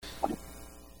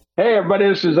Hey, everybody,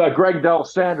 this is Greg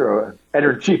D'Alessandro,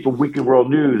 editor-in-chief of Weekly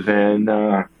World News, and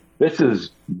this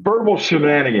is Verbal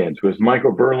Shenanigans with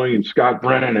Michael Burling and Scott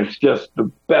Brennan. It's just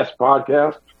the best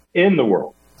podcast in the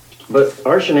world. But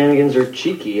our shenanigans are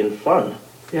cheeky and fun.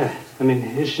 Yeah, I mean,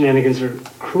 his shenanigans are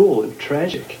cruel and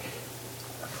tragic.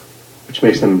 Which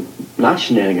makes them not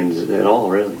shenanigans at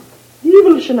all, really.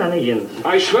 Evil shenanigans.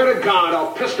 I swear to God,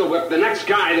 I'll pistol whip the next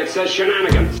guy that says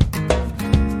shenanigans.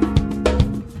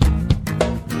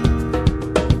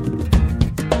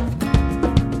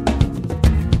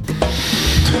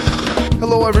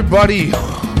 Hello, everybody.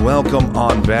 Welcome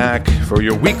on back for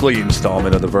your weekly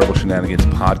installment of the Verbal Shenanigans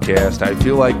podcast. I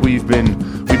feel like we've been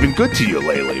good to you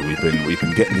lately. We've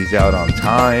been getting these out on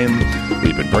time.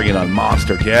 We've been bringing on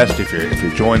monster guests. If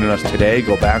you're joining us today,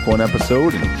 go back one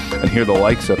episode and hear the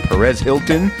likes of Perez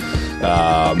Hilton,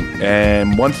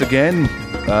 and once again,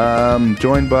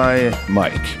 joined by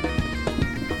Mike.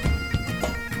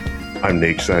 I'm the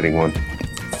exciting one.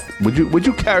 Would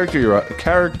you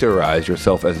characterize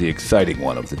yourself as the exciting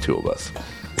one of the two of us?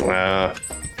 I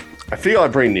feel I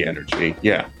bring the energy.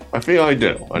 Yeah, I feel I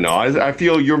do. I know. I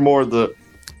feel you're more though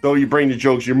you bring the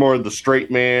jokes, you're more of the straight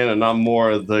man, and I'm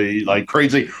more of the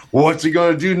crazy. What's he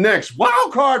gonna do next?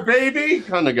 Wild card, baby,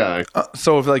 kind of guy.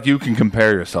 So if you can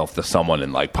compare yourself to someone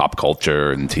in pop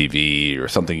culture and TV or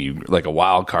something, you like a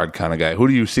wild card kind of guy. Who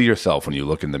do you see yourself when you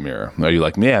look in the mirror? Are you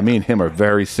like, yeah, me and him are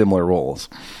very similar roles?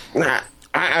 Nah.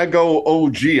 I go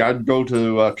OG. I'd go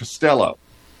to Costello.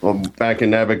 Back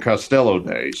in Abbott Costello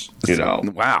days, you know.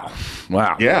 Wow.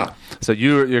 Yeah. So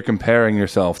you're comparing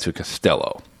yourself to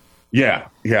Costello. Yeah,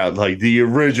 like the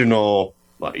original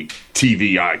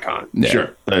TV icon. Yeah.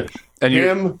 Sure. And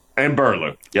him and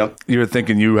Burler. Yep. You're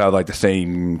thinking you have the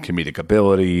same comedic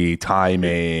ability,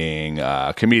 timing,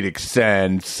 comedic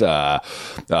sense,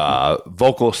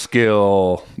 vocal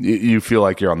skill. You feel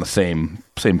like you're on the same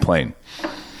plane.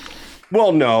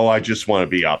 Well, no, I just want to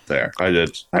be up there.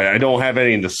 I don't have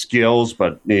any of the skills,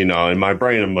 but in my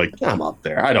brain, I'm like, I'm up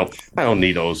there. I don't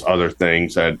need those other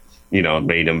things that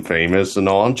made him famous and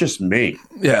all. I'm just me.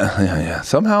 Yeah.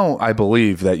 Somehow, I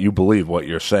believe that you believe what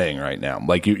you're saying right now.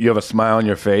 You have a smile on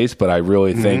your face, but I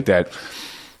really think that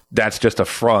that's just a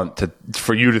front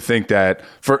for you to think that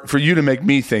for you to make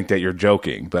me think that you're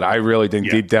joking. But I really think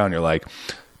deep down, you're like,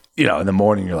 in the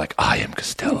morning, you're like, I am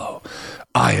Costello.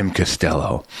 I am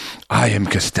Costello. I am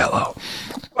Costello.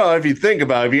 Well, if you think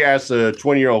about it, if you ask a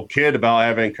 20-year-old kid about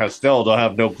Abbott Costello, they'll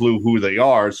have no clue who they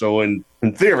are. So in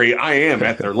theory, I am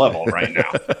at their level right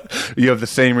now. You have the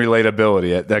same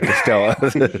relatability at that Costello.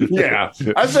 Yeah.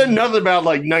 I said nothing about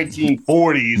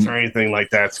 1940s or anything like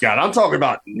that, Scott. I'm talking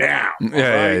about now.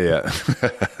 Yeah.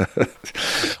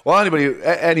 Well,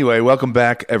 anyway, welcome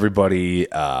back, everybody,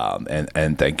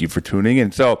 and thank you for tuning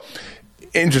in. So,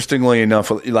 interestingly enough,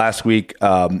 last week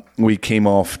we came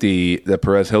off the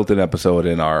Perez Hilton episode,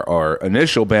 and our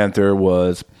initial banter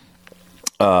was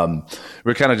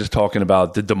we're kind of just talking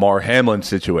about the Damar Hamlin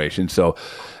situation. So,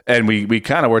 and we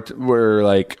kind of were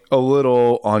a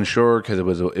little unsure because it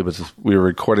was we were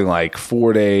recording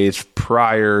 4 days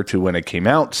prior to when it came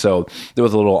out, so there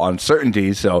was a little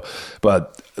uncertainty. So,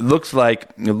 but it looks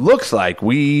like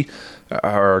we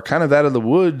are kind of out of the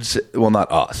woods. Well, not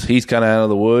us. He's kind of out of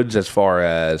the woods as far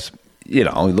as, he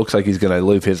looks like he's going to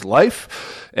live his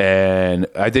life. And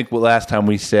I think last time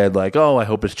we said, I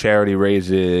hope his charity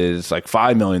raises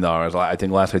 $5 million. I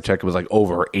think last I checked it was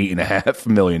over $8.5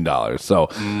 million. So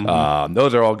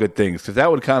those are all good things, because that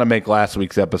would kind of make last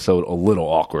week's episode a little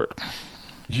awkward.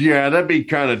 Yeah, that'd be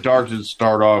kind of dark to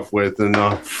start off with. And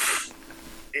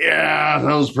yeah,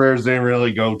 those prayers didn't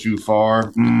really go too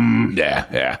far.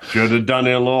 Yeah. Should have done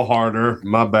it a little harder.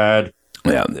 My bad.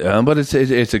 Yeah, but it's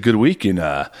a good week in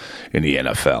the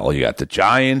NFL. You got the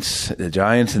Giants in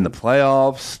the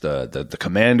playoffs. The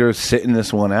Commanders sitting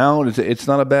this one out. It's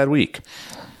not a bad week.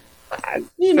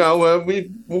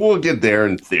 We'll get there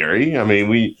in theory. I mean,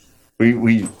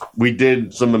 we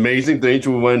did some amazing things.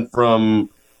 We went from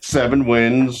 7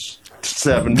 wins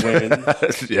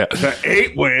to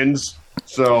 8 wins.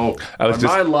 So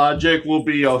my logic will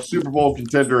be a Super Bowl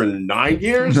contender in 9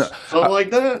 years, something like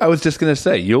that. I was just gonna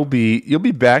say you'll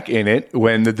be back in it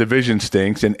when the division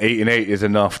stinks, and 8-8 is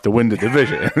enough to win the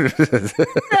division.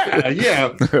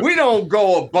 Yeah. We don't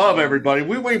go above everybody.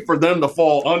 We wait for them to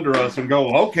fall under us and go,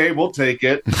 okay, we'll take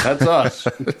it. That's us.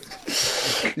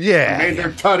 Yeah.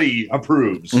 Commander Tutty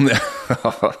approves.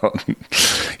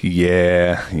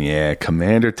 Yeah.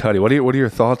 Commander Tutty. What are your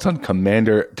thoughts on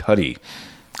Commander Tutty?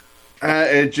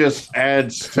 It just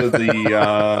adds to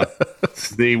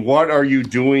the what are you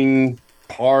doing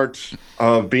part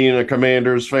of being a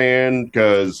Commanders fan,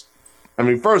 because I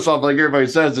mean, first off, like everybody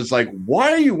says, it's like,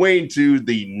 why are you waiting to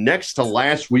the next to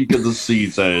last week of the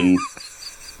season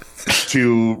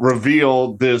to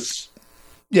reveal this?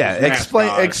 Yeah,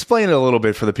 explain it a little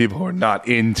bit for the people who are not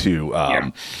into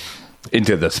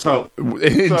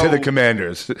the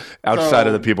Commanders outside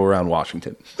of the people around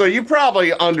Washington. So you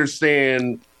probably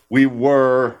understand we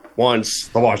were once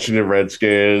the Washington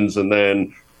Redskins, and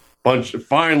then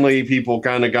finally people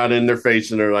kind of got in their face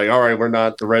and they're like, all right, we're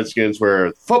not the Redskins, we're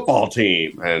a football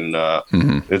team. And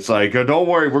it's like, don't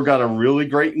worry, we've got a really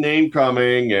great name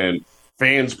coming, and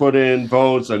fans put in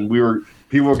votes, and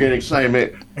people were getting excited.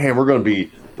 Man, we're going to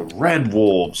be the Red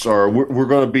Wolves, or we're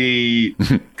going to be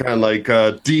kind of like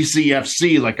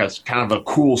DCFC, like a kind of a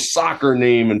cool soccer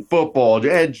name in football.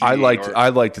 Edgy, I liked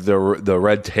the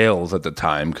Red Tails at the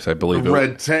time, because I believe it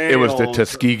was the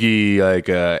Tuskegee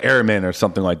Airmen or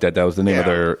something like that. That was the name of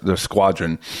their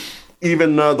squadron.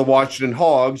 Even the Washington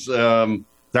Hogs.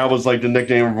 That was like the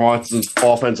nickname of Watson's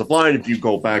offensive line. If you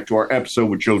go back to our episode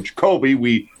with Joe Jacoby,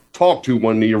 we talked to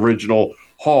one of the original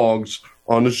Hogs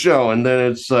on the show, and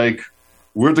then it's like,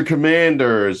 we're the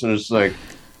Commanders, and it's like,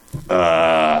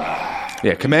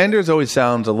 yeah, Commanders always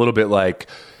sounds a little bit like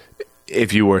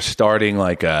if you were starting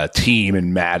like a team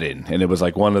in Madden, and it was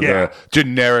like one of the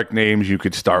generic names you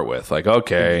could start with. Like,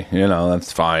 okay,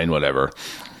 that's fine, whatever.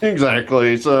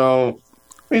 Exactly. So,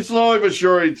 I mean, slowly but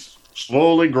surely, it's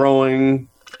slowly growing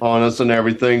on us and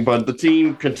everything, but the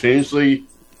team continuously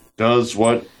does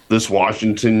what this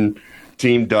Washington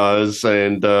team does,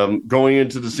 and going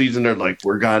into the season, they're like,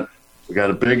 we got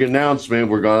a big announcement.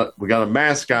 We got a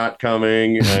mascot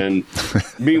coming, and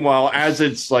meanwhile, as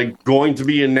it's like going to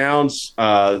be announced,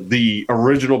 the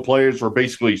original players were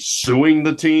basically suing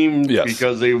the team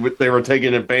because they were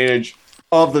taking advantage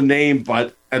of the name,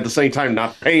 but at the same time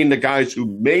not paying the guys who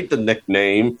made the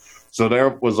nickname. So there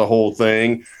was a whole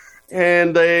thing,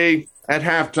 and they at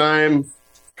halftime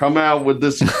come out with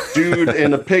this dude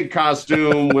in a pig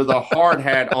costume with a hard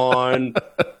hat on,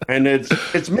 and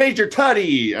it's Major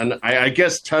Tutty, and I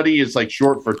guess Tutty is like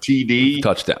short for TD,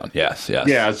 touchdown. Yes.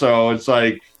 Yeah, so it's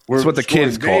like that's what the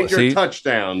kids call it. See,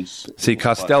 touchdowns. See,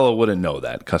 Costello wouldn't know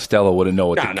that. Costello wouldn't know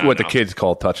what the kids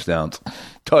call touchdowns.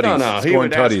 Tutties. No, he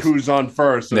would ask who's on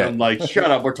first, and I'm like, shut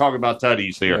up, we're talking about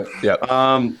Tutties here.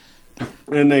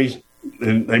 And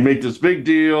they make this big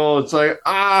deal. It's like,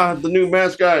 the new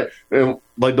mascot. And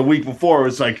like the week before,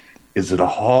 it's like, is it a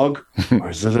hog or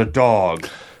is it a dog?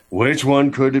 Which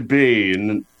one could it be?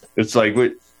 And it's like,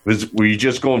 were you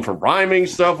just going for rhyming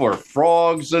stuff, or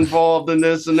frogs involved in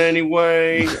this in any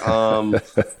way? But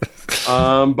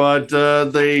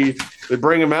they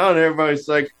bring him out, and everybody's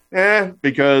like,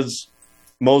 because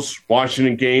most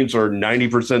Washington games are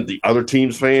 90% the other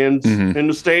team's fans in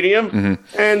the stadium,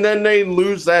 and then they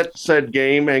lose that said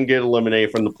game and get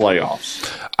eliminated from the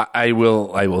playoffs. I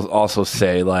will also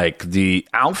say, like, the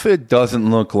outfit doesn't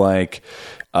look like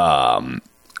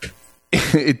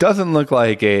it doesn't look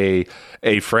like a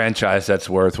franchise that's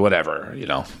worth whatever,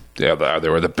 they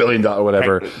were the $1 billion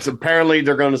whatever. So apparently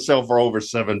they're going to sell for over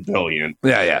 $7 billion.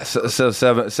 Yeah. So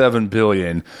 $7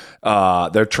 billion.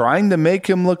 They're trying to make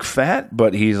him look fat,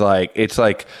 but he's like,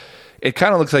 it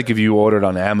kind of looks like if you ordered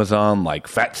on Amazon, like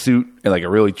fat suit, and like a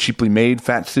really cheaply made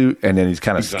fat suit, and then he's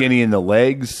kind of skinny in the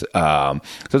legs. So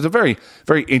it's a very,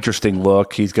 very interesting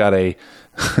look. He's got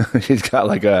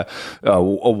like a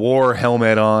war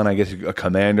helmet on, I guess a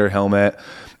commander helmet.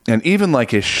 And even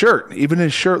his shirt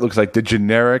looks like the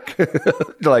generic,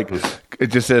 like it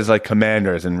just says like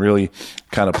Commanders in really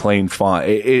kind of plain font.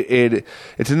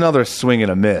 It's another swing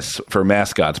and a miss for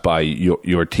mascots by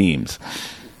your teams.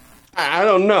 I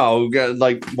don't know.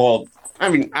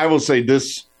 I will say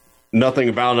this, nothing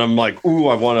about them like, ooh,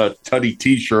 I want a Tutty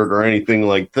t-shirt or anything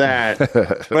like that.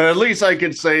 But at least I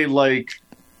could say, like,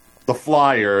 the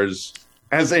Flyers,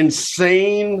 as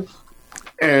insane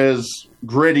as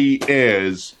Gritty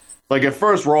is, like, at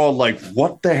first we're all like,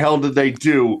 what the hell did they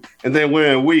do? And then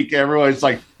within a week, everyone's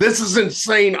like, this is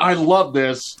insane, I love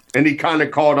this. And he kind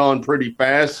of caught on pretty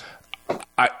fast.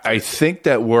 I think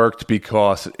that worked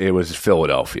because it was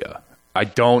Philadelphia. I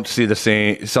don't see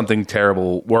something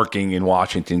terrible working in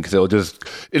Washington, because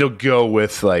it'll go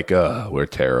with like, we're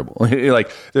terrible.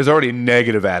 Like, there's already a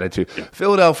negative attitude. Yeah.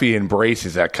 Philadelphia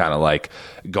embraces that kind of like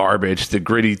garbage. The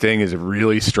Gritty thing is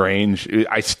really strange.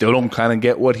 I still don't kind of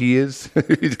get what he is.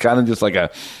 He's kind of just like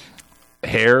a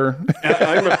hare.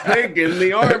 I'm a pig in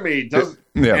the army,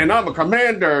 and I'm a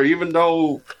commander, even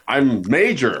though I'm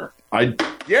major.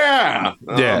 Yeah.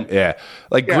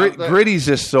 Like Gritty's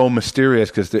just so mysterious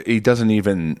because he doesn't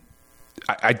even.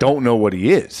 I don't know what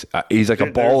he is. He's like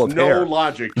a ball of hair. There's no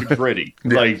logic to Gritty.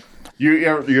 Like,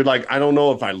 you're like, I don't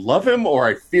know if I love him or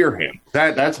I fear him.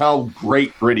 That's how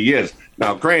great Gritty is.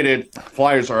 Now, granted,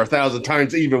 Flyers are 1,000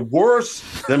 times even worse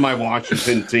than my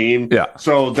Washington team. Yeah.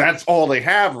 So that's all they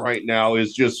have right now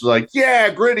is just like, yeah,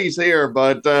 Gritty's here.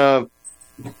 But, the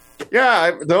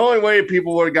only way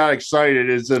people would have got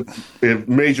excited is if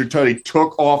Major Tuddy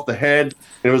took off the head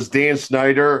and it was Dan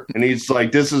Snyder and he's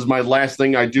like, this is my last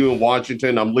thing I do in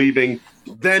Washington. I'm leaving.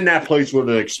 Then that place would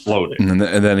have exploded. And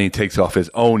then he takes off his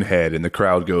own head and the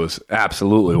crowd goes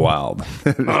absolutely wild.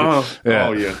 Oh,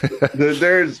 yeah.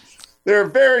 There are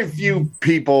very few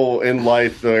people in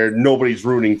life where nobody's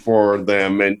rooting for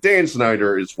them, and Dan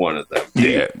Snyder is one of them.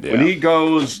 Yeah. When he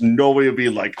goes, nobody will be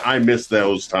like, I miss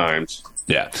those times.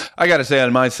 Yeah. I got to say,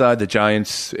 on my side, the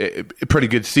Giants, a pretty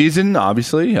good season,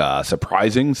 obviously,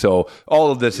 surprising. So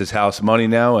all of this is house money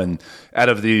now, and out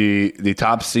of the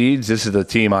top seeds, this is the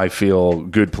team I feel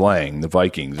good playing, the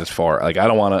Vikings, as far. Like, I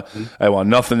want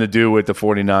nothing to do with the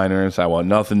 49ers. I want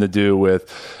nothing to do with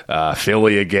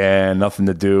Philly again, nothing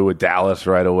to do with Dallas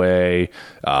right away.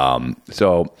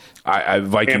 So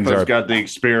Vikings Tampa's got the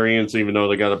experience, even though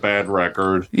they got a bad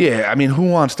record. Yeah, I mean, who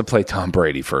wants to play Tom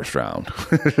Brady first round?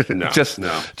 Just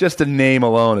the name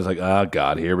alone is like, oh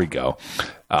God, here we go.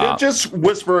 Just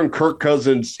whisper in Kirk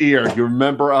Cousins' ear, you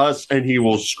remember us, and he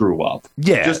will screw up.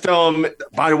 Yeah. Just tell him,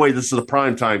 by the way, this is a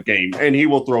primetime game, and he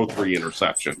will throw 3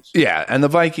 interceptions. Yeah, and the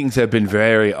Vikings have been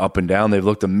very up and down. They've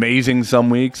looked amazing some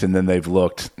weeks, and then they've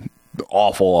looked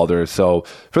awful others. So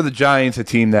for the Giants, a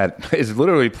team that is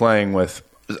literally playing with,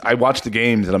 I watch the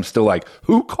games and I'm still like,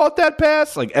 who caught that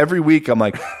pass? Like every week I'm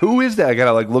like, who is that? I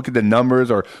gotta like look at the numbers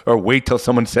or wait till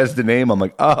someone says the name. I'm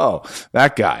like, oh,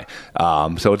 that guy.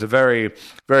 So it's a very,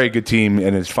 very good team,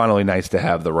 and it's finally nice to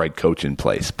have the right coach in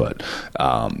place. But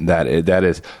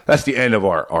that's the end of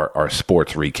our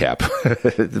sports recap.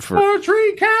 Sports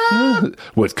recap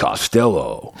with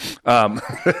Costello.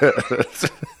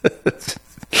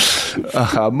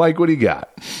 Mike, what do you got?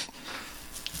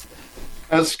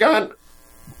 Scott,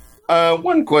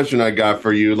 one question I got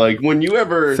for you. Like, when you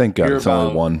ever thank God it's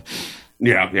only one.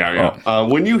 Yeah.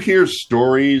 When you hear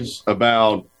stories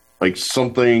about like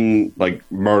something like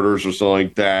murders or something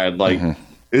like that, like,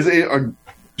 do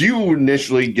you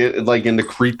initially get like in the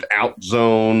creeped out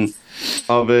zone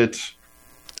of it?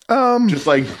 Just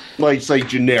like say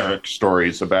generic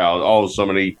stories about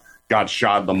somebody got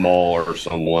shot in the mall or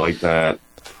something like that.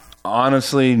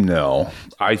 Honestly, no.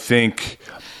 I think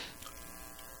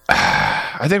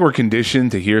we're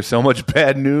conditioned to hear so much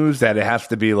bad news that it has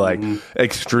to be like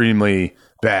extremely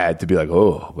bad to be like,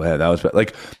 oh man, that was bad.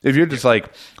 Like if you're just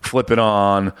like flipping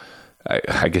on,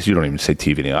 I guess you don't even say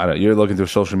TV now. You're looking through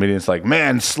social media. And it's like,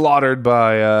 man, slaughtered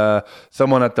by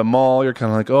someone at the mall. You're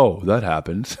kind of like, oh, that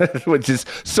happens, which is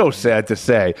so sad to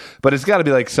say. But it's got to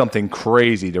be like something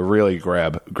crazy to really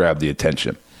grab the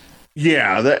attention.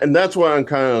 Yeah, and that's what I'm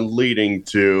kind of leading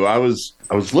to. I was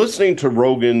listening to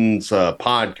Rogan's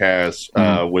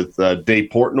podcast with Dave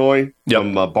Portnoy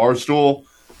from Barstool,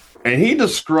 and he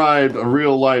described a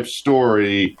real life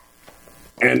story.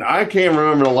 And I can't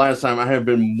remember the last time I have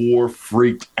been more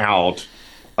freaked out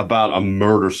about a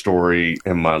murder story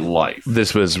in my life.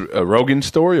 This was a Rogan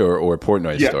story or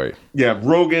Portnoy's story? Yeah,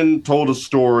 Rogan told a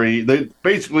story.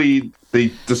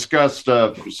 They discussed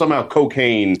somehow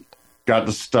cocaine got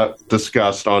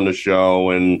discussed on the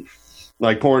show, and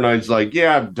like Portnoy's like,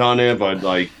 yeah, I've done it, but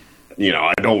like,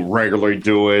 I don't regularly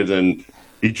do it. And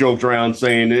he joked around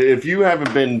saying, if you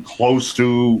haven't been close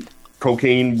to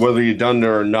cocaine, whether you've done it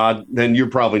or not, then you're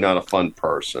probably not a fun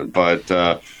person. But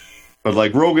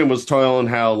like Rogan was telling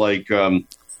how like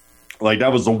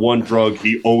that was the one drug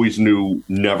he always knew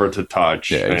never to touch.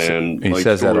 Yeah, and he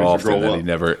says that often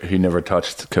that he never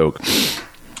touched coke.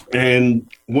 And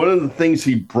one of the things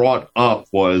he brought up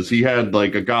was he had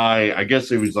like a guy, I guess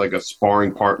it was like a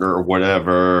sparring partner or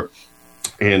whatever,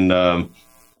 in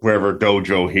wherever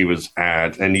dojo he was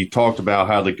at. And he talked about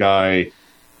how the guy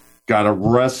got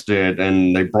arrested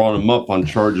and they brought him up on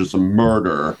charges of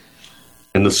murder.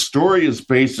 And the story is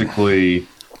basically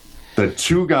the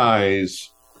two guys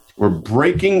were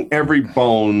breaking every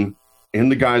bone in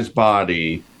the guy's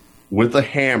body with a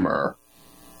hammer.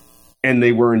 And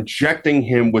they were injecting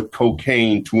him with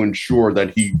cocaine to ensure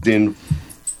that he didn't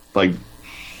like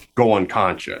go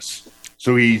unconscious.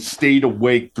 So he stayed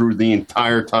awake through the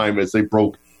entire time as they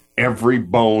broke every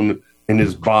bone in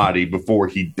his body before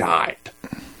he died.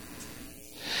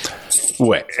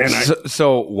 Wait,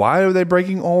 so why are they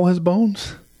breaking all his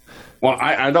bones? Well,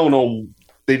 I don't know.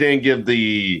 They didn't give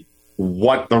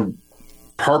what the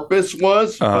purpose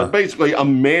was. But basically, a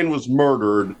man was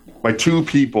murdered by two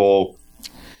people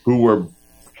who were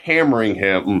hammering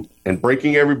him and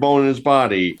breaking every bone in his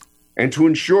body and to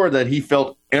ensure that he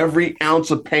felt every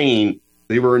ounce of pain,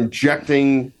 they were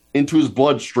injecting into his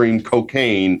bloodstream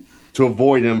cocaine to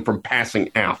avoid him from passing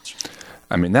out.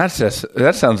 I mean, that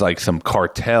sounds like some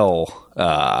cartel,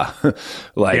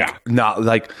 not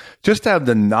like just to have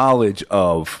the knowledge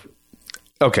of,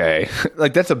 okay,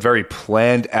 like that's a very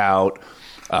planned out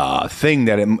thing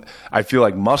that I feel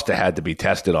like must have had to be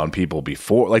tested on people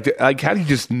before. Like how do you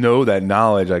just know that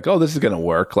knowledge? Like, oh, this is going to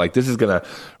work. Like, this is going to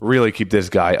really keep this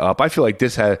guy up. I feel like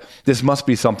this must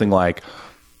be something like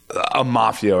a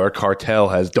mafia or a cartel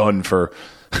has done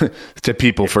to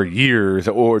people for years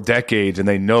or decades, and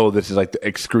they know this is like the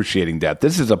excruciating death.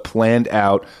 This is a planned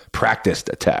out, practiced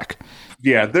attack.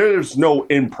 Yeah, there's no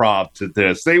improv to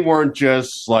this. They weren't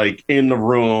just like in the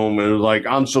room and like,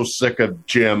 I'm so sick of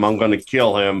Jim, I'm going to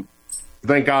kill him.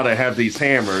 Thank God I have these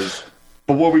hammers.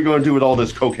 But what are we going to do with all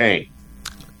this cocaine?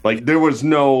 Like, there was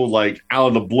no like out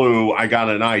of the blue, I got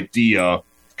an idea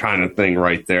kind of thing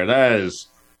right there. That is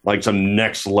like some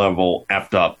next level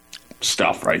effed up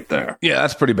stuff right there. Yeah,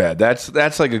 that's pretty bad.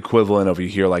 That's like equivalent of, you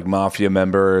hear like mafia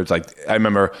members. Like, I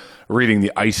remember reading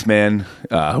the Iceman,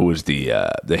 who was the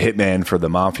hitman for the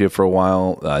mafia for a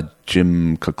while,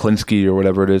 Jim Kuklinski or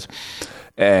whatever it is,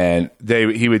 and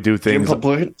he would do things. Jim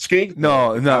Kuklinski?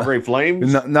 No, Great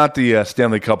Flames. Not the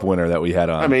Stanley Cup winner that we had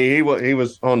on. I mean, he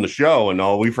was on the show and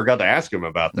all. We forgot to ask him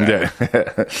about that.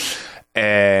 Yeah.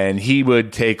 And he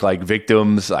would take like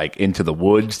victims like into the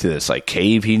woods to this like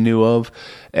cave he knew of,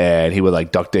 and he would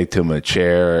like duct tape them in a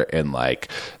chair and like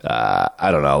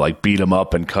I don't know, like beat them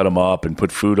up and cut them up and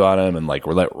put food on them and like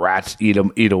let rats eat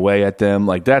away at them.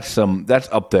 Like that's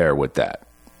up there with that.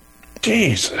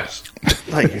 Jesus,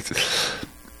 like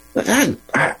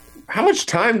that. How much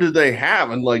time did they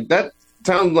have? And like that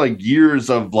sounds like years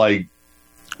of like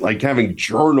having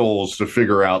journals to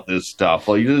figure out this stuff.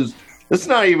 Like it's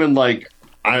not even like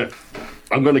I'm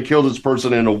going to kill this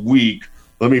person in a week.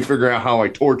 Let me figure out how I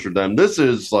tortured them. This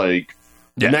is like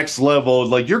next level.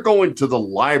 Like, you're going to the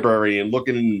library and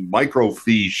looking in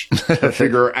microfiche to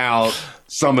figure out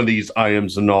some of these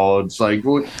items and all. It's like,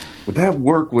 would that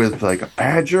work with like a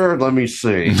badger? Let me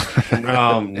see.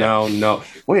 No.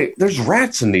 Wait, there's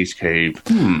rats in these caves.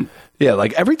 Yeah,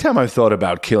 like every time I've thought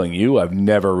about killing you, I've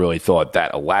never really thought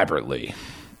that elaborately.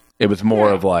 It was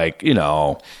more of like, you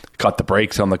know, cut the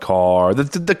brakes on the car,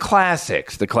 the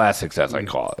classics as I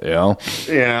call it, you know?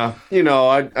 Yeah, you know,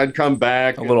 I'd come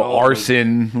back. A little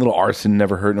arson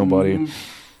never hurt nobody.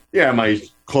 Yeah, my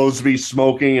clothes would be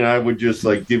smoking, and I would just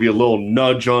like give you a little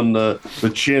nudge on the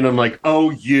chin. I'm like,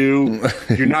 oh, you're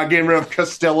not getting rid of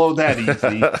Costello that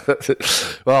easy.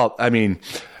 Well, I mean,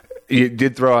 you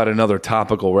did throw out another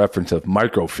topical reference of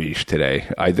microfiche today.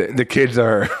 The kids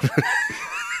are...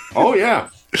 Oh, yeah.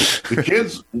 The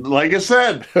kids, like I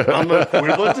said, on the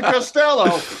equivalent to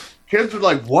Costello, kids were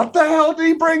like, what the hell did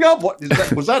he bring up?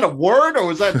 Was that a word, or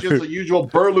was that just a usual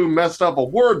Burlew messed up a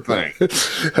word thing?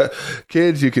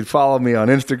 Kids, you can follow me on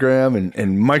Instagram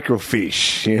and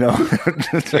microfiche, you know?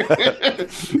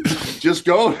 Just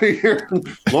go to your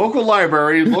local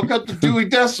library, look up the Dewey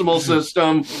Decimal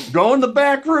System, go in the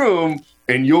back room,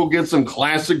 and you'll get some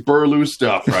classic Burlew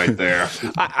stuff right there.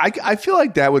 I feel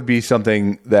like that would be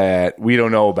something that we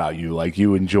don't know about you. Like,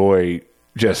 you enjoy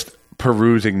just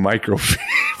perusing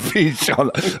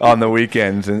microfiche on the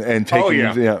weekends and taking. Oh,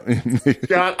 yeah.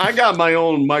 God, I got my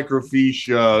own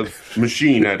microfiche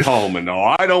machine at home, and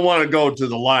all. I don't want to go to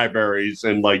the libraries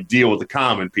and like deal with the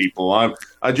common people.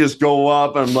 I just go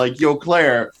up and I'm like, yo,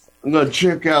 Claire, I'm gonna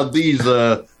check out these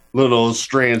little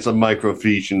strands of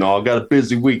microfiche and all. Got a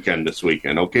busy weekend this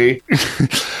weekend, okay?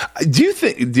 Do you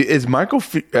think, is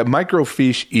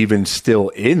microfiche even still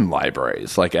in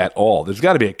libraries, like at all? There's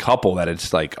got to be a couple that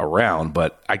it's like around,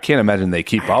 but I can't imagine they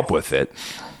keep up with it.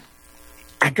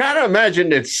 I gotta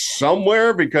imagine it's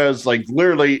somewhere, because like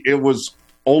literally it was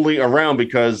only around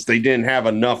because they didn't have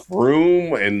enough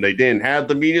room and they didn't have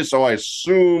the media, so I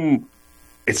assume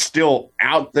it's still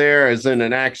out there as in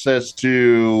an access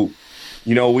to...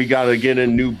 You know, we got to get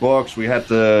in new books. We have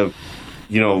to,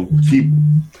 you know, keep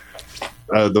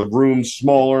the room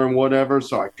smaller and whatever.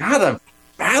 So I got to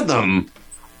fathom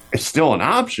it's still an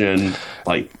option.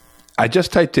 Like, I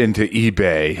just typed into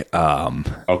eBay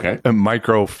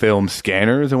microfilm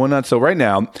scanners and whatnot. So right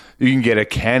now you can get a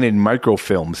Canon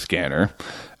microfilm scanner,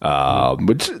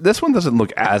 which this one doesn't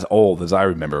look as old as I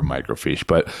remember microfiche,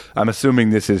 but I'm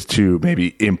assuming this is to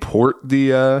maybe import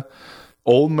the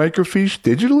old microfiche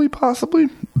digitally, possibly.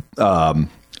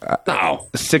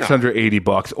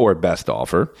 $680 or best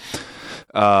offer.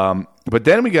 But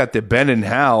then we got the Ben and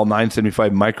Hal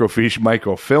 975 microfiche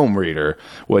microfilm reader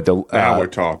with the Now we're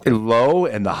talking. low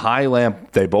and the high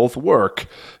lamp. They both work.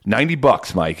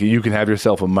 $90, Mike. You can have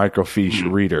yourself a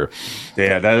microfiche reader.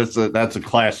 Yeah, that's a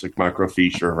classic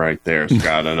microfiche right there,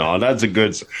 Scott. And all that's a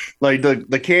good. Like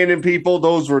the Canon people,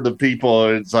 those were the people.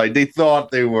 It's like they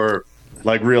thought they were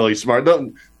like really smart.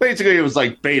 Basically, it was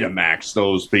like Betamax.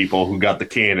 Those people who got the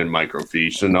Canon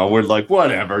microfiche, we're like,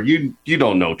 whatever. You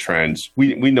don't know trends.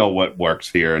 We know what works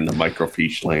here in the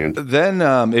microfiche land. Then,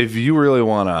 if you really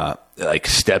want to like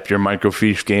step your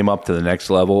microfiche game up to the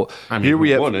next level, here we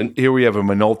have a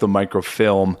Minolta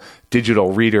microfilm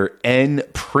digital reader and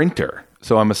printer.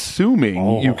 So I'm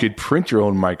assuming you could print your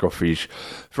own microfiche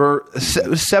for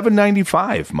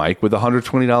 $7.95, Mike, with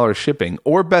 $120 shipping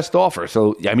or best offer.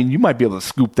 So I mean, you might be able to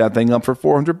scoop that thing up for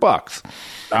 $400.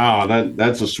 Oh,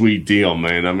 that's a sweet deal,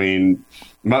 man. I mean,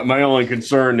 my only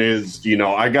concern is,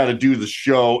 I got to do the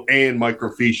show and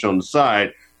microfiche on the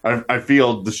side. I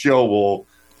feel the show will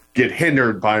get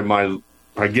hindered by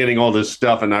getting all this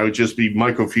stuff, and I would just be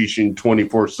microfiching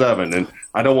 24/7, and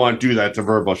I don't want to do that to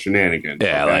Verbal Shenanigans.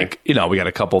 Yeah, okay? we got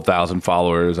a couple thousand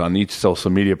followers on each social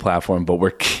media platform, but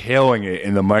we're killing it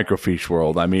in the microfiche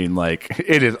world. I mean,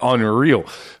 it is unreal.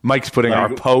 Mike's putting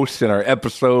our posts and our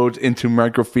episodes into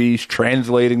microfiche,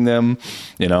 translating them,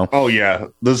 Oh, yeah.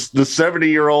 The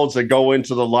 70-year-olds that go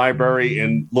into the library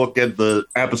and look at the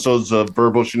episodes of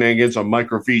Verbal Shenanigans on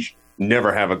microfiche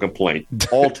never have a complaint.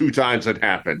 All 2 times it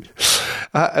happened.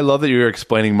 I love that you're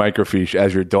explaining microfiche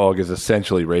as your dog is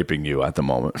essentially raping you at the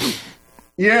moment.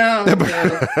 Yeah.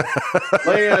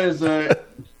 Leia is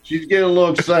she's getting a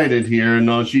little excited here.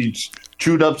 And she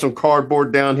chewed up some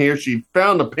cardboard down here. She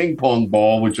found a ping pong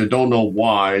ball, which I don't know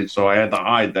why, so I had to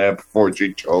hide that before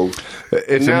she choked.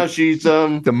 She's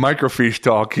the microfiche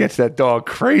talk gets that dog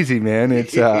crazy, man.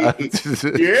 It's yeah,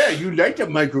 you like the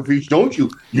microfiche, don't you?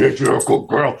 Yes, you're a good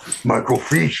girl.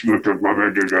 Microfiche,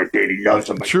 daddy loves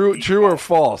a microfiche. True or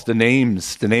false? The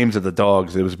names of the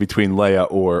dogs. It was between Leia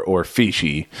or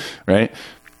Fishy, right?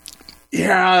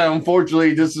 Yeah,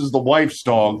 unfortunately, this is the wife's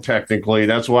dog, technically.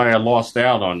 That's why I lost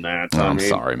out on that. I'm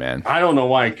sorry, man. I don't know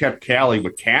why I kept Callie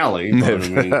with Callie.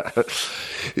 But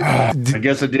I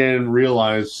guess I didn't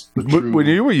realize. When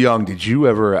you were young, did you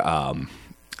ever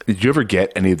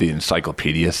get any of the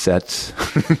encyclopedia sets?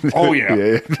 Oh,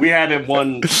 yeah. We had it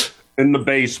one in the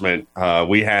basement.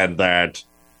 We had that.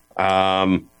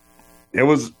 It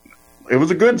was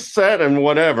a good set and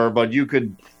whatever, but you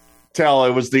could tell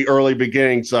it was the early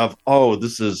beginnings of,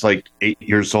 this is like 8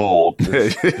 years old.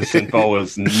 This info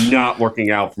is not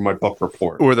working out for my book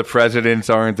report. Or the presidents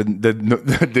aren't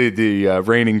the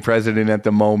reigning president at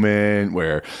the moment.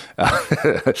 Where,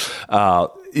 I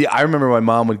remember my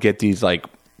mom would get these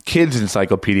kids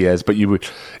encyclopedias, but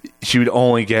she would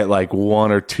only get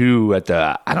 1 or 2 at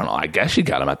the, I don't know, I guess she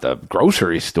got them at the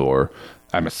grocery store.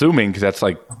 I'm assuming because that's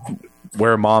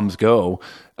where moms go.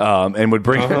 And would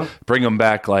bring them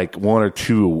back 1 or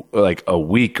 2 a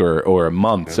week or a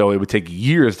month. So it would take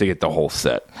years to get the whole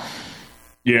set.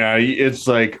 Yeah, it's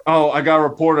I got a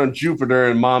report on Jupiter,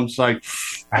 and Mom's like,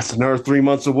 that's another 3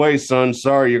 months away, son.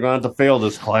 Sorry, you're going to have to fail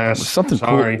this class. There's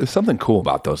something cool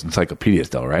about those encyclopedias,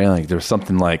 though, right? There's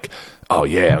something oh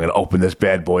yeah, I'm going to open this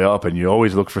bad boy up, and you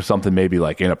always look for something maybe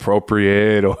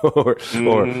inappropriate or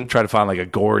try to find a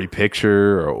gory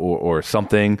picture or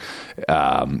something.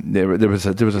 There was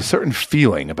a certain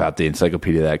feeling about the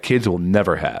encyclopedia that kids will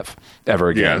never have ever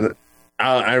again. Yeah.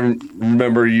 I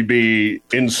remember you'd be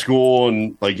in school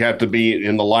and you have to be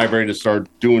in the library to start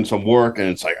doing some work, and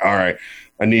it's all right,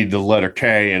 I need the letter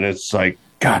K, and it's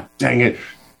God dang it,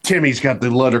 Timmy's got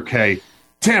the letter K.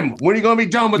 Tim, when are you going to be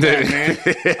done with that, man?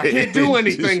 I can't do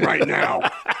anything right now.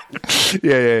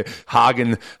 Yeah.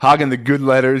 Hogging the good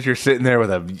letters. You're sitting there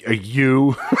with a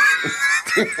U.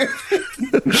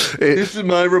 This is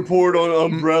my report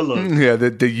on umbrella. Yeah,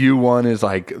 the U one is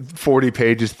 40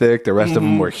 pages thick. The rest of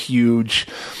them were huge.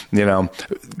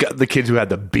 The kids who had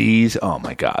the B's. Oh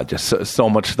my God, just so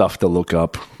much stuff to look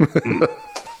up.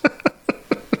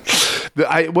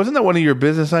 Wasn't that one of your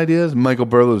business ideas, Michael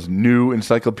Burlow's new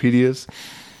encyclopedias?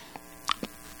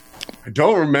 I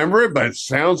don't remember it, but it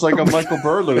sounds like a Michael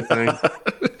Burlew thing.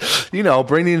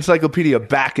 Bring the encyclopedia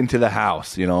back into the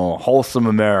house, wholesome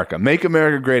America. Make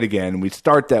America great again. We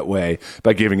start that way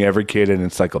by giving every kid an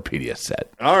encyclopedia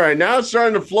set. All right, now it's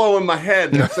starting to flow in my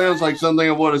head. That sounds like something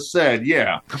I would have said,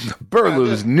 yeah.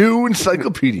 Burlow's new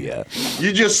encyclopedia.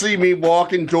 You just see me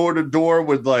walking door to door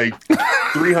with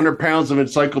 300 pounds of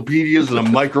encyclopedias and a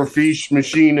microfiche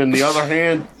machine in the other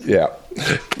hand. Yeah.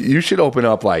 You should open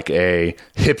up like a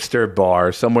hipster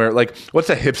bar somewhere. Like, what's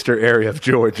a hipster area of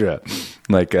Georgia?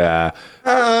 Like,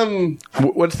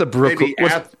 what's the Brooklyn?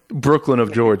 What's Brooklyn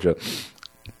of Georgia?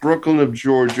 Brooklyn of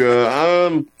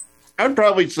Georgia. I'd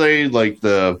probably say like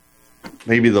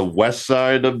maybe the west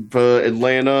side of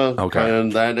Atlanta, kind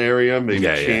of that area, maybe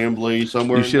Chamblee,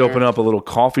 somewhere. You should open up a little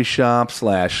coffee shop /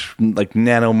 like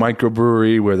nano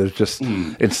microbrewery where there's just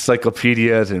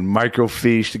encyclopedias and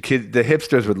microfiche. The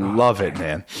hipsters would love it,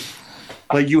 man.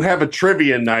 Like you have a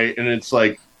trivia night, and it's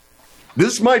like,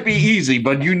 this might be easy,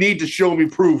 but you need to show me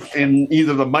proof in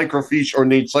either the microfiche or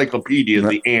the encyclopedia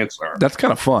the answer. That's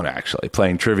kind of fun, actually,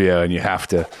 playing trivia, and you have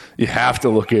to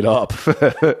look it up.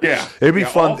 Yeah, it'd be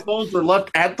fun. All phones are left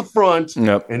at the front,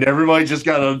 and everybody just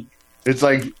gotta. It's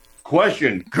like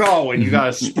question, go, and you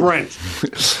gotta sprint.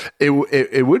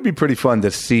 It would be pretty fun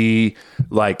to see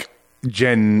like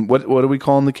Gen. What are we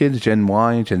calling the kids? Gen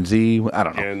Y, Gen Z? I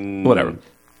don't know. Whatever.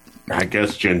 I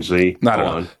guess Gen Z. I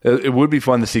don't know. It would be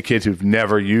fun to see kids who've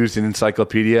never used an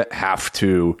encyclopedia have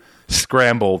to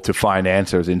scramble to find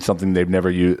answers in something they've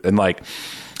never used. And like,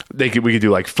 we could do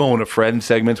like phone a friend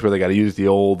segments where they got to use the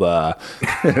old rotary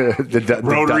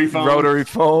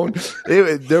phone.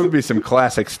 There would be some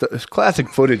classic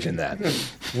footage in that.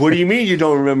 What do you mean you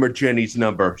don't remember Jenny's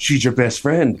number? She's your best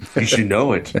friend. You should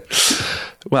know it.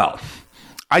 Well,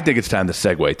 I think it's time to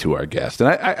segue to our guest. And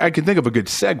I can think of a good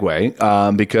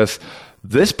segue because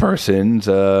this person's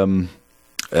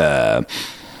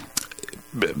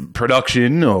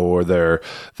production or their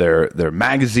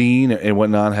magazine and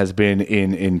whatnot has been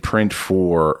in print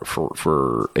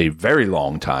for a very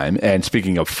long time. And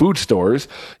speaking of food stores,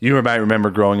 you might remember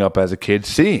growing up as a kid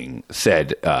seeing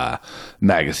said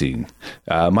magazine.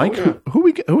 Mike, who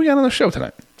we got on the show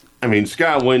tonight? I mean,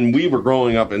 Scott, when we were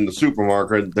growing up in the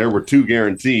supermarket, there were 2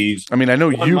 guarantees. I mean, I know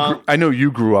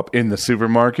you grew up in the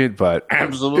supermarket, but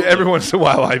absolutely every once in a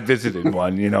while I visited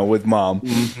one, with mom.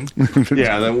 Mm-hmm.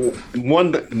 Yeah,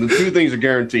 the 2 things are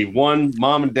guaranteed. 1,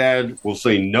 mom and dad will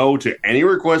say no to any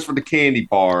request for the candy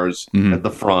bars at the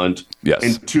front. Yes.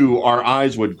 And 2, our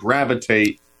eyes would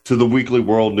gravitate to the Weekly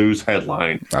World News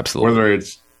headline. Absolutely. Whether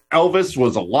it's Elvis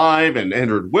was alive and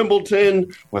entered Wimbledon,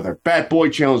 whether Bat Boy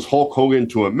challenged Hulk Hogan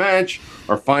to a match,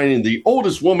 or finding the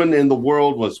oldest woman in the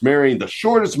world was marrying the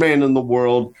shortest man in the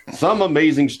world, some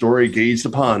amazing story gazed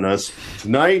upon us.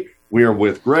 Tonight, we are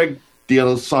with Greg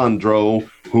D'Alessandro,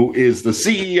 who is the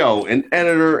CEO and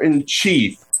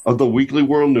editor-in-chief of the Weekly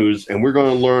World News, and we're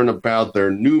going to learn about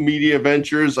their new media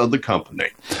ventures of the company.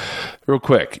 Real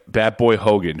quick, Bat Boy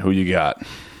Hogan, who you got?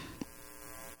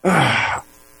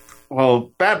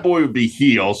 Well, Bat Boy would be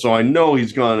heel, so I know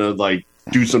he's going to,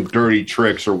 do some dirty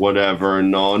tricks or whatever.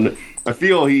 And I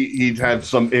feel he'd have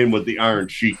some in with the Iron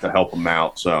Sheik to help him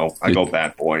out, so I go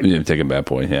Bat Boy. You're taking Bat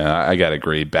Boy, yeah. I got to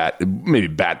agree. Maybe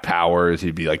Bat Powers.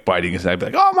 He'd be, biting his neck, be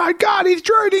like, oh, my God, he's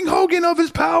draining Hogan of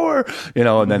his power.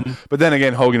 And then, but then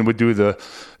again, Hogan would do the,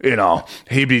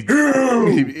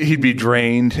 he'd be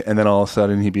drained, and then all of a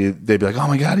sudden they'd be like, oh,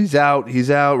 my God, he's out,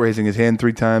 raising his hand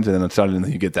 3 times, and then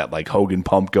suddenly you get that, Hogan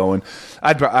pump going.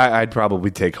 I'd probably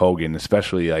take Hogan,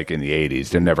 especially, in the 80s.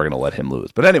 They're never going to let him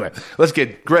lose. But anyway, let's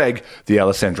get Greg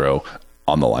D'Alessandro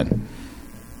on the line.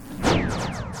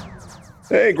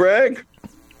 Hey, Greg.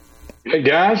 Hey,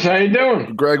 guys. How you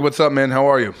doing? Greg, what's up, man? How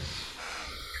are you?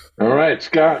 All right,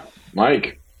 Scott.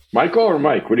 Mike. Michael or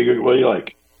Mike? What do you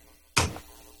like?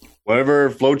 Whatever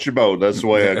floats your boat. That's the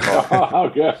way I call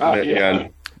it. Okay. Yeah.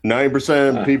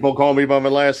 90% of people call me by my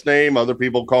last name. Other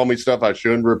people call me stuff I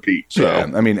shouldn't repeat. So.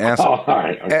 Yeah, I mean, asshole,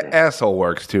 right, okay. Asshole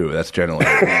works too. That's generally.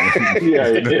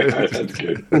 yeah, that's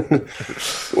good.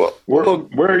 Well,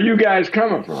 where are you guys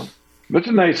coming from? That's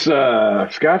a nice.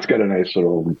 Scott's got a nice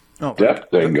little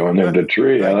depth thing going there. The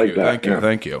tree, I like that.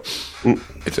 Thank you.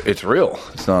 It's real.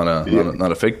 It's not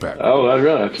a fake pack. Oh,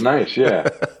 that's nice. Yeah.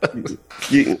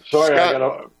 Sorry, Scott, I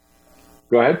gotta.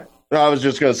 Go ahead. I was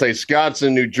just going to say, Scott's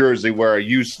in New Jersey, where I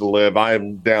used to live.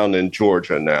 I'm down in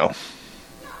Georgia now.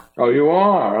 Oh, you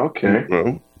are? Okay.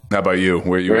 Mm-hmm. How about you?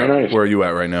 Where are you at? Nice. Where are you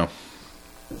at right now?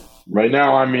 Right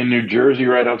now, I'm in New Jersey,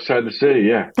 right outside the city.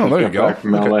 Yeah. Oh, there you go. Back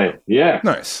from LA. Yeah.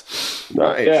 Nice.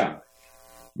 Yeah.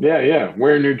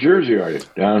 Where in New Jersey are you?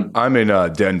 Down. I'm in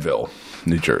Denville,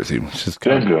 New Jersey, which is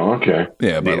kind Denville. Okay.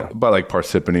 Yeah, by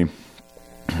Parsippany.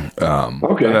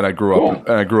 Okay. And then I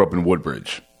grew up in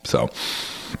Woodbridge. So.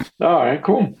 All right,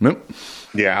 cool. Yep.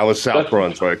 Yeah, I was South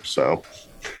Brunswick, so.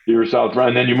 You were South Brunswick,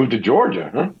 and then you moved to Georgia,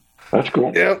 huh? That's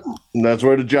cool. Yep. And that's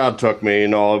where the job took me,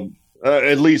 and all.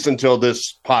 At least until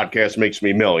this podcast makes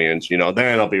me millions, then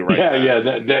I'll be right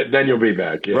back. Then you'll be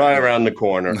back. Yeah. Right around the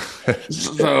corner.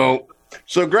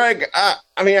 So Greg,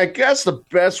 I guess the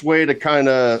best way to kind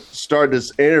of start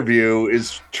this interview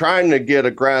is trying to get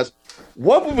a grasp.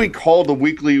 What would we call the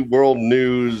Weekly World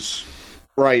News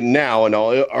right now? And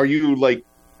all? Are you like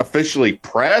officially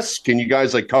press? Can you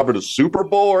guys like cover the Super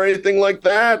Bowl or anything like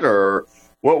that? Or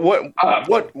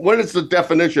what is the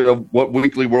definition of what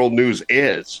Weekly World News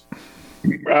is?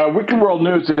 Weekly World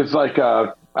News is like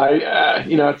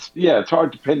it's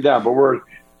hard to pin down, but we're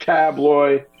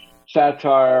tabloid,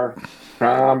 satire,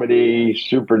 comedy,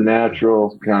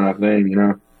 supernatural kind of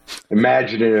thing,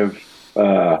 imaginative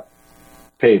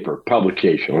paper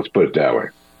publication. Let's put it that way.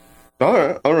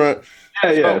 All right.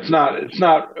 Yeah. It's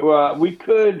not. We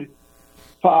could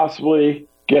possibly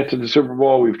get to the Super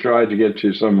Bowl. We've tried to get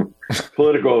to some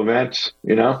political events,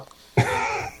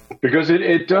 because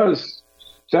it does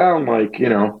sound like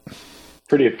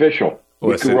pretty official.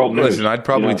 Listen, I'd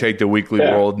probably take the Weekly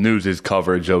World News'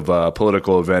 coverage of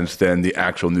political events than the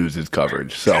actual news'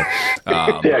 coverage. So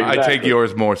exactly. I take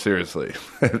yours more seriously.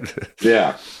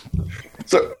 Yeah.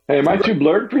 So, hey, am I too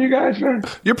blurred for you guys, man?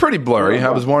 You're pretty blurry. I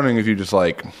was wondering if you just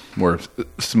were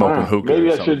smoking hookah.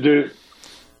 Maybe I should do.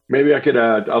 Maybe I could.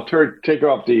 I'll take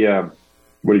off the.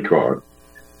 What do you call it?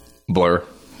 Blur.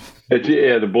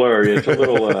 The blur. It's a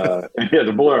little.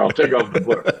 The blur. I'll take off the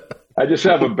blur. I just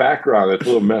have a background that's a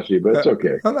little messy, but it's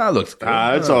okay. That looks good.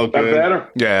 It's all good. That better?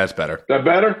 Yeah, that's better. That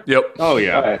better? Yep. Oh,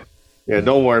 yeah. Right. Yeah,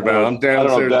 don't worry about it. I'm downstairs. I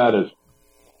don't know what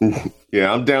that is.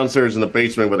 Yeah, I'm downstairs in the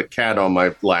basement with a cat on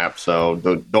my lap, so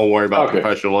don't worry about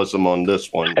professionalism on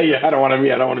this one. Hey, I don't want to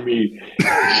be.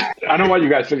 I don't want you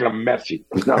guys thinking I'm messy.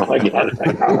 No, I get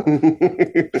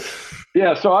it.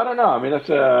 Yeah, so I don't know. I mean, that's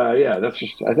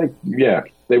just. I think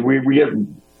we get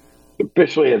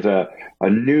officially as a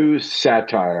news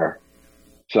satire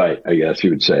site, I guess you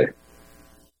would say.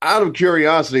 Out of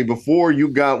curiosity, before you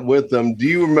got with them, do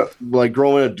you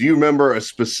growing up? Do you remember a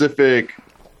specific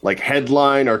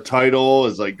headline or title?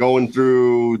 Is going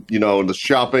through the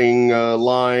shopping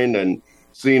line and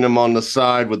seeing them on the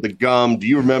side with the gum? Do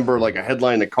you remember a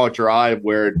headline that caught your eye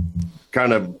where it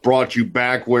kind of brought you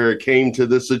back where it came to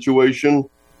this situation?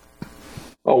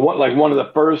 Oh, one of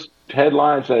the first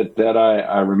headlines that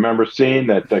I remember seeing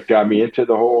that got me into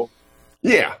the whole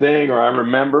thing, or I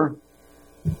remember.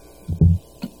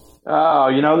 Oh,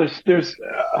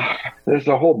 there's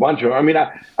a whole bunch of. I mean,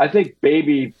 I think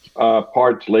Baby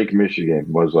Parts Lake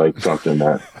Michigan was something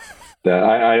that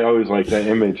I always like that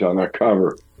image on that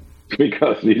cover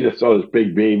because you just saw this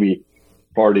big baby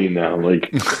partying down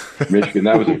Lake Michigan.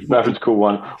 That was a cool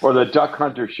one. Or the Duck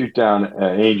Hunter shoot down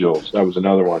Angels. That was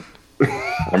another one.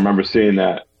 I remember seeing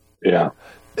that. Yeah.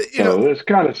 So there's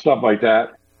kind of stuff like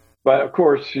that. But of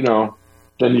course,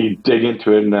 then you dig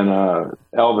into it, and then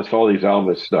Elvis, all these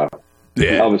Elvis stuff.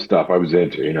 Yeah. Elvis stuff I was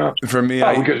into, For me,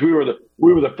 because we were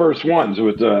the first ones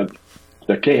with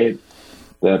that came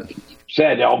that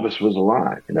said Elvis was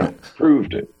alive,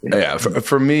 proved it. Yeah,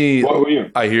 for me, what were you?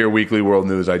 I hear Weekly World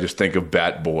News, I just think of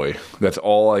Bat Boy. That's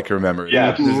all I can remember.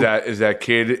 Yeah. Is that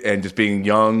kid and just being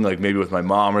young, maybe with my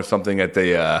mom or something at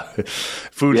the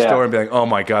food store and being like, oh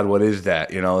my God, what is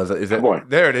that? Is that Boy.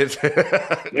 There it is.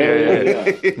 Yeah.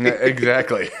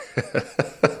 Exactly.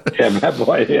 Yeah, Bat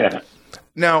Boy, yeah.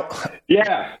 Now,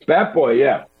 yeah, Bat Boy,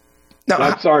 yeah. Now,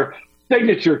 that's our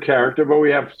signature character, but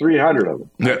we have 300 of them.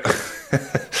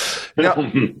 Yeah.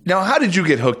 Now, how did you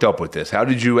get hooked up with this? How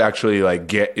did you actually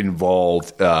get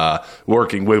involved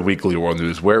working with Weekly World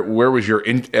News? Where was your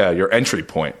entry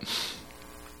point?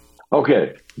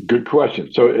 Okay, good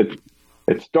question. So it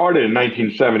started in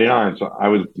 1979, so I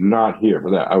was not here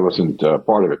for that. I wasn't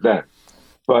part of it then.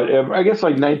 But I guess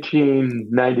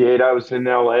 1998, I was in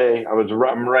L.A. I was a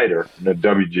writer in the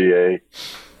WGA,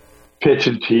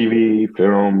 pitching TV,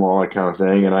 film, all that kind of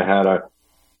thing. And I had a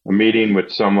meeting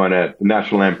with someone at the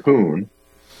National Lampoon,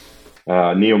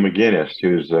 Neil McGuinness,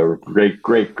 who's a great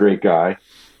guy.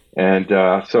 And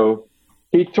so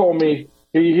he told me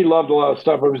he loved a lot of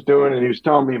stuff I was doing, and he was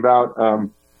telling me about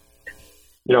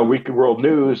Weekly World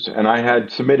News, and I had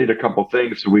submitted a couple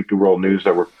things to Weekly World News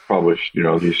that were published,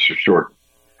 these short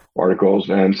articles.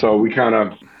 And so we kind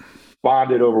of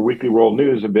bonded over Weekly World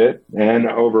News a bit and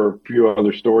over a few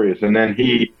other stories. And then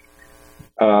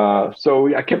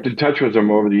I kept in touch with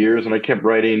him over the years, and I kept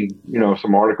writing,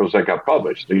 some articles that got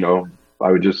published.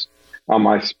 I would just, on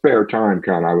my spare time,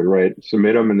 I would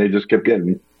submit them, and they just kept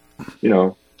getting,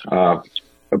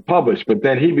 published. But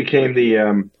then he became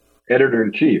the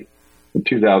editor-in-chief in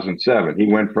 2007. He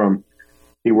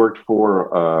worked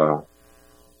for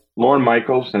Lorne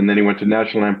Michaels, and then he went to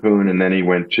National Lampoon, and then he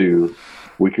went to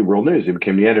Weekly World News. He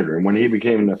became the editor. And when he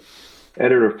became the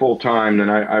editor full time, then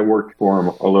I worked for him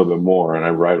a little bit more, and I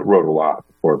wrote a lot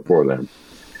for them.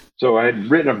 So I had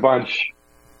written a bunch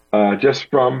just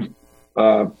from,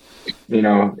 in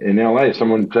LA.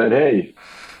 Someone said, hey,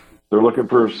 they're looking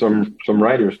for some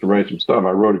writers to write some stuff.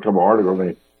 I wrote a couple articles,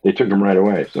 and they took them right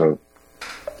away. So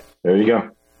there you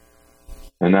go.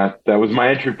 And that was my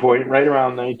entry point right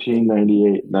around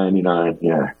 1998, 99.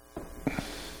 Yeah.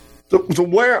 So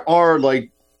where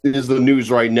is the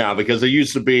news right now? Because it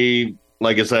used to be,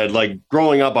 like I said, like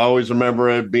growing up, I always remember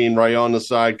it being right on the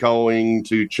side, going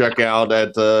to check out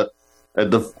at the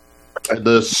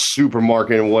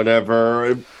supermarket and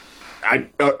whatever.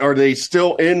 Are they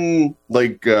still in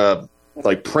like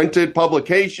printed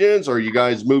publications, or you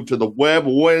guys moved to the web?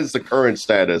 What is the current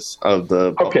status of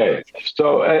the? Okay,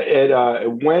 so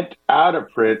it went out of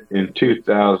print in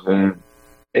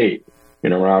 2008.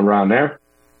 Around there.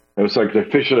 It was like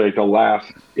officially the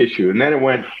last issue, and then it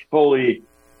went fully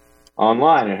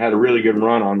online. It had a really good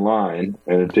run online,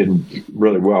 and it did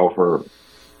really well for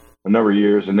a number of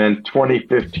years. And then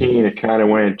 2015, it kind of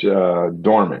went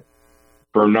dormant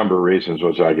for a number of reasons,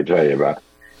 which I could tell you about.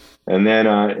 And then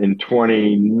in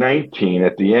 2019,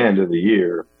 at the end of the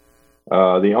year,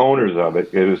 the owners of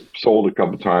it was sold a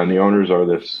couple times. The owners are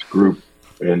this group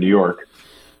in New York,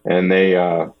 and they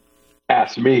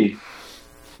asked me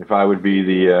if I would be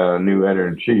the new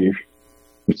editor-in-chief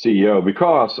and CEO,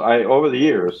 because over the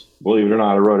years, believe it or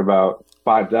not, I wrote about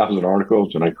 5,000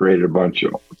 articles, and I created a bunch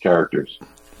of characters.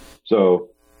 So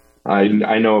I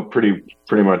know it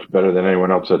pretty much better than anyone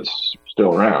else that's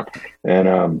still around.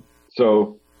 And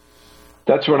so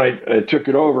that's when I took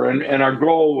it over. And our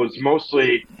goal was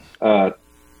mostly to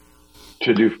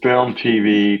do film,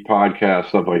 TV, podcasts,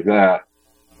 stuff like that,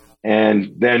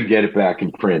 and then get it back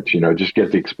in print, just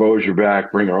get the exposure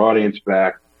back, bring our audience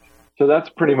back. So that's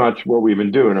pretty much what we've been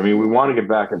doing. I mean, we want to get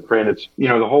back in print. It's, the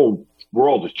whole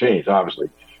world has changed, obviously,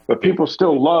 but people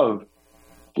still love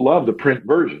the print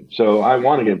version. So I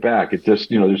want to get back. It's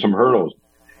just, there's some hurdles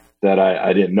that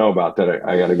I didn't know about that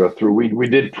I got to go through. We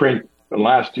did print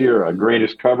last year a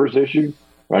greatest covers issue.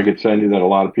 I could send you that. A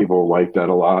lot of people like that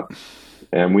a lot.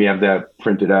 And we have that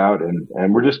printed out,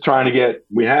 and we're just trying to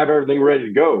we have everything ready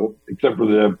to go, except for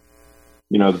the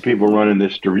people running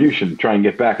distribution, try and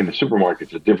get back into supermarkets.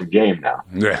 It's a different game now.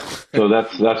 Yeah. So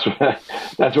that's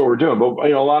what we're doing. But,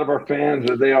 a lot of our fans,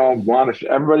 they all want to,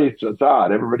 it's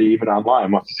odd. Everybody, even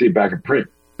online, wants to see it back in print,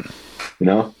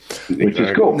 which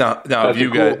is cool. Now, have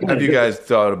you guys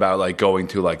thought about like going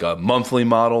to like a monthly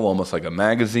model, almost like a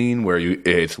magazine, where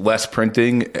it's less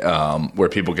printing, where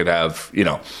people could have,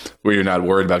 where you're not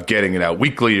worried about getting it out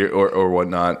weekly or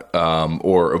whatnot,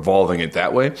 or evolving it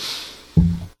that way?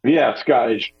 Yeah,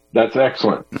 Scott, that's an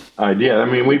excellent idea. I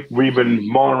mean, we've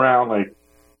been mulling around, like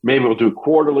maybe we'll do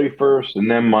quarterly first,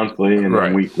 and then monthly, and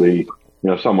then weekly,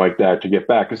 something like that to get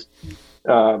back. 'Cause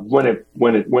when it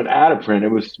went out of print, it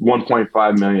was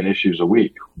 1.5 million issues a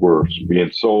week were being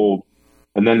sold,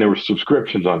 and then there were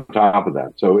subscriptions on top of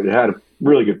that. So it had a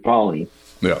really good following.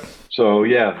 Yeah. So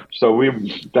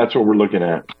that's what we're looking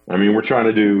at. I mean,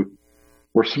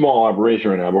 we're a small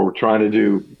operation right now, but we're trying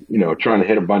to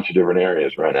hit a bunch of different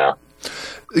areas right now.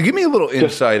 Give me a little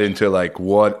insight into like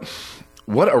what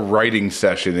a writing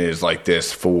session is like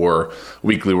this for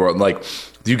Weekly World. Like,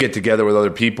 do you get together with other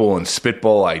people and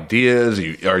spitball ideas?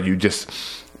 Are you just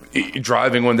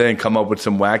driving one day and come up with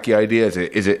some wacky ideas?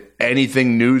 Is it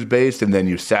anything news based and then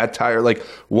you satire? Like,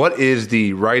 what is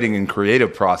the writing and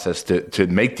creative process to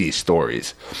make these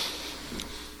stories?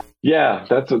 Yeah,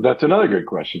 that's another good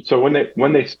question. So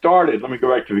when they started, let me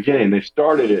go back to the beginning. They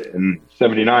started it in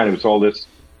 '79. It was all this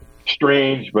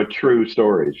strange but true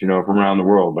stories, from around the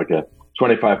world, like a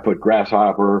 25-foot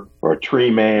grasshopper or a tree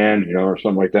man, or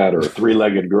something like that, or a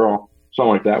three-legged girl,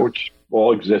 something like that, which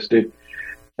all existed.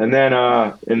 And then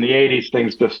in the '80s,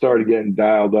 things just started getting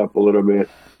dialed up a little bit.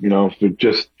 There was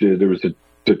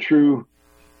the true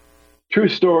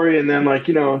story, and then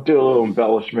do a little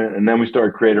embellishment, and then we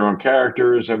started creating our own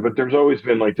characters. But there's always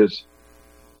been like this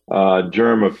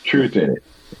germ of truth in it.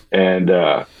 And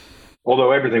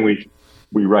although everything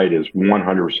we write is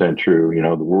 100% true, we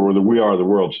are the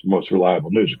world's most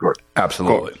reliable news, of course.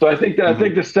 Absolutely. So I think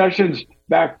the sessions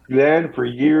back then, for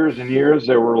years and years,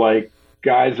 there were like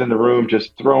guys in the room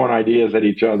just throwing ideas at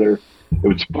each other. It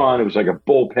was fun. It was like a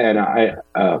bullpen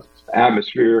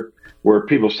atmosphere where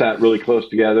people sat really close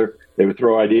together. They would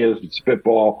throw ideas and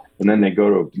spitball, and then they'd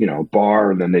go to a bar,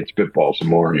 and then they'd spitball some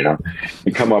more, and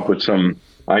come up with some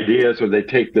ideas. Or they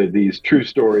take these true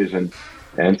stories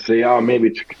and say, oh, maybe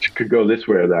it could go this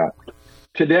way or that.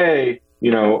 Today,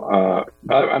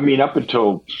 I mean, up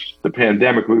until the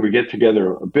pandemic, we would get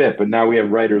together a bit, but now we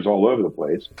have writers all over the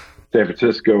place: San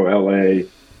Francisco, LA,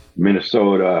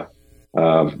 Minnesota,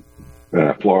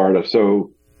 Florida.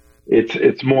 So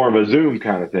it's more of a Zoom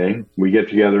kind of thing. We get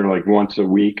together like once a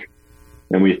week,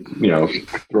 and we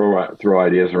throw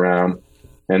ideas around,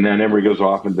 and then everybody goes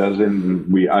off and does it.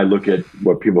 And I look at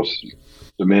what people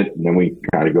submit, and then we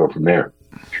kind of go from there.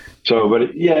 So, but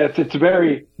it's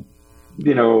very,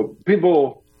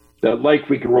 people that like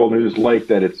Week in World News like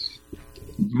that it's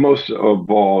most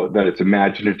of all that it's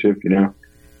imaginative.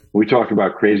 We talk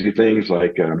about crazy things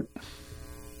like the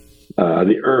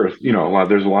Earth.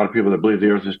 There's a lot of people that believe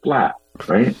the Earth is flat,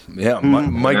 right? Yeah,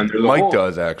 Mike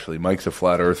does actually. Mike's a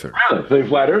flat earther. Really? So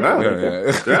flat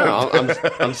Earth? Yeah,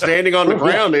 I'm standing on the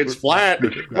ground. It's flat.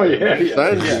 Oh,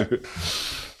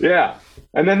 yeah.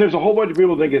 And then there's a whole bunch of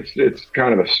people think it's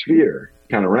kind of a sphere,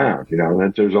 kind of round.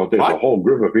 There's a whole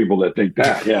group of people that think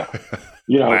that. Yeah.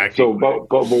 So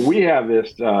but we have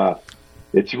this.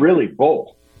 It's really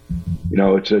both.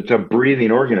 It's a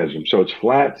breathing organism. So it's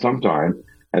flat sometimes,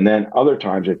 and then other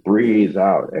times it breathes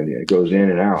out and it goes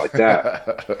in and out like that.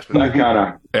 That kind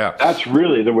of. Yeah. That's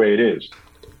really the way it is.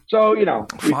 So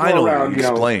finally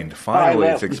explained. Finally,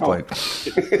 it's explained.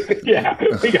 Yeah.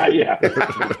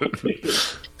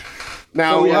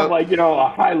 Now so we have a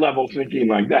high level thinking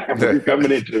like that when you're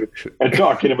coming into and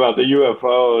talking about the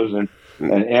UFOs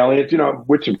and aliens,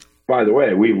 which by the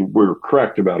way, we were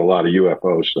correct about a lot of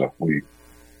UFO stuff we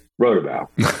wrote about.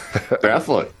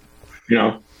 Definitely.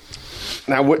 Now,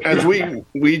 as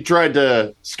we tried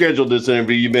to schedule this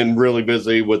interview, you've been really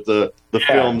busy with the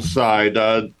film side.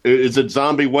 Is it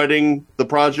Zombie Wedding, the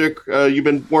project you've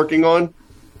been working on?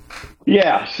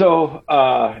 Yeah. So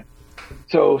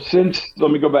since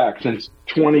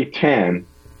 2010,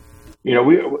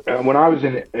 when I was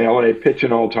in LA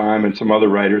pitching all the time and some other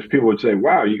writers, people would say,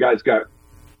 wow, you guys got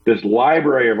this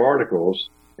library of articles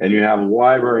and you have a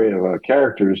library of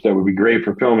characters that would be great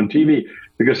for film and TV.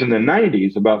 Because in the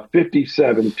 90s, about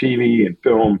 57 TV and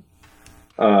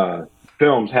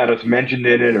films had us mentioned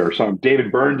in it or something.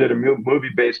 David Byrne did a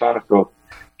movie based on it called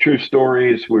True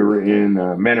Stories. We were in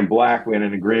Men in Black. We had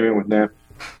an agreement with them.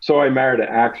 So I married an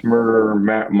axe murderer,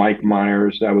 Mike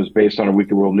Myers. That was based on a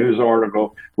Week in World News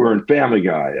article. We're in Family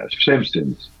Guy,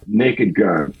 Simpsons, Naked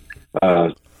Gun,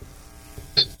 on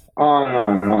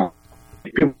and on.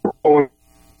 People were pulling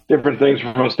different things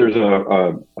from us. There's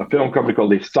a film company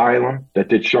called Asylum that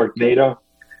did Sharknado.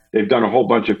 They've done a whole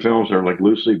bunch of films that are like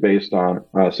loosely based on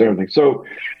certain things. So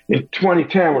in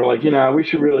 2010, we're like, we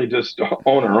should really just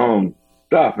own our own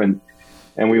stuff.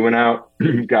 And we went out,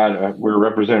 we were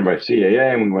represented by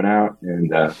CAA, and we went out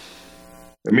and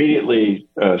immediately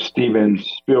Steven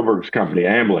Spielberg's company,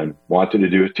 Amblin, wanted to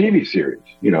do a TV series,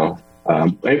 by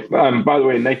the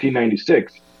way, in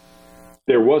 1996,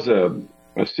 there was a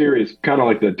series kind of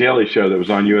like the Daily Show that was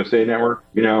on USA Network,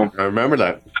 I remember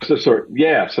that. So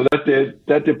that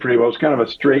did pretty well. It was kind of a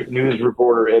straight news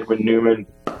reporter, Edwin Newman,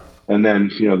 and then,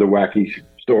 the wacky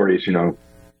stories,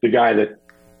 the guy that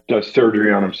does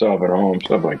surgery on himself at home,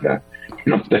 stuff like that.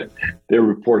 There are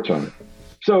reports on it.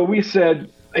 So we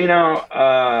said,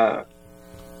 so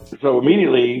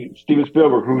immediately Steven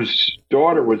Spielberg, whose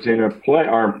daughter was in a play,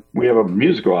 we have a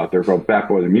musical out there called Bat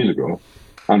Boy the Musical.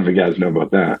 I don't know if you guys know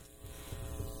about that.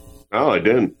 Oh, I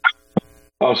didn't.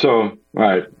 Oh, so, all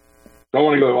right. Don't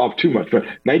want to go off too much, but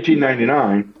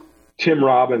 1999, Tim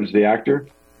Robbins, the actor,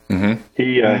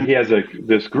 he has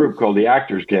this group called the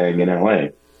Actors Gang in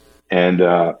L.A., and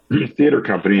theater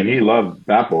company, and he loved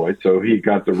Bat Boy, so he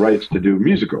got the rights to do a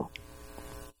musical.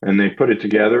 And they put it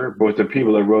together with the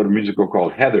people that wrote a musical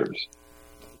called Heathers.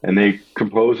 And they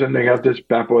composed it, and they got this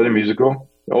Bat Boy the Musical.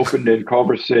 It opened in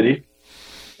Culver City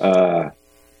in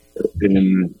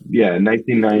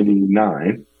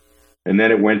 1999. And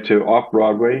then it went to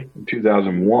Off-Broadway in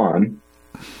 2001.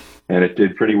 And it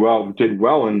did pretty well. It did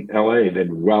well in L.A. It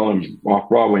did well in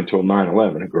Off-Broadway until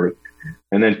 9/11, of course.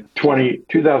 And then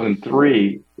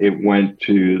 2003, it went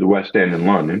to the West End in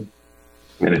London,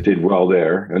 and it did well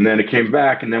there. And then it came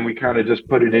back, and then we kind of just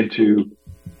put it into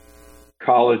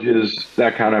colleges,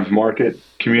 that kind of market,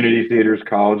 community theaters,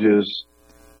 colleges,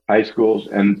 high schools,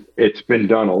 and it's been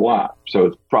done a lot. So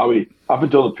it's probably, up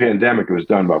until the pandemic, it was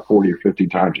done about 40 or 50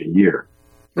 times a year.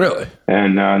 Really?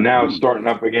 And now it's starting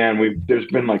up again. There's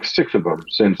been like 6 of them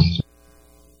since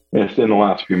in the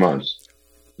last few months.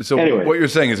 So anyway, what you're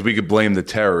saying is we could blame the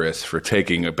terrorists for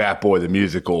taking a Bat Boy the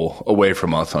Musical away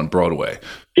from us on Broadway.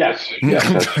 Yes.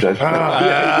 That's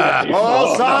yeah.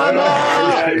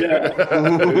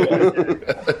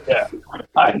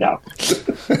 I know.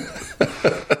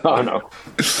 Oh, no.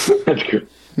 That's good.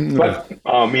 But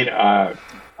I mean,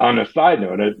 on a side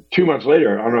note, 2 months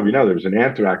later, I don't know if you know, there was an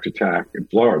anthrax attack in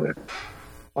Florida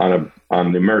on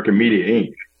the American Media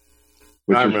Inc.,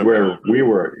 which is where we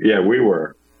were. Yeah, we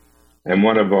were. And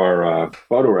one of our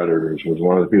photo editors was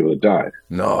one of the people that died.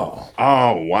 No.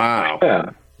 Oh, wow. Yeah.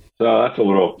 So that's a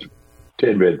little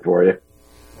tidbit for you.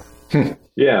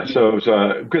 Yeah. So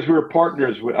because we were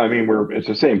partners, it's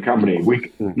the same company.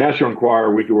 National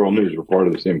Enquirer, Weekly World News, we're part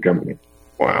of the same company.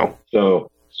 Wow. So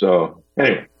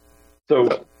anyway, so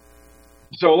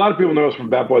a lot of people know us from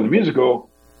Bat Boy the Musical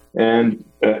and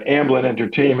Amblin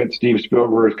Entertainment, Steve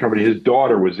Spielberg's company. His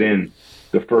daughter was in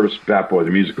the first Bat Boy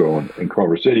the Musical in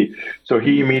Culver City. So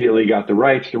he immediately got the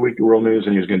rights to Weekly World News,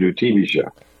 and he was going to do a TV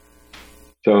show.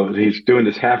 So he's doing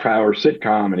this half-hour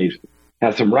sitcom, and he's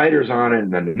has some writers on it,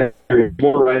 and then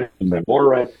more writers, and then more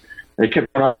writers. And he kept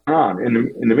on.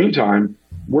 In the meantime,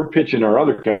 we're pitching our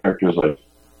other characters like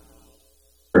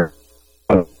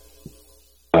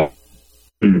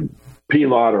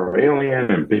P-Lot or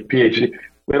Alien and PhD.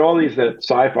 We had all these that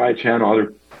Sci-Fi Channel,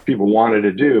 other people wanted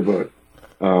to do, but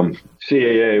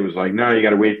CAA was like, no, you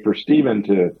got to wait for Steven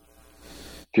to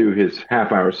do his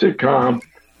half-hour sitcom,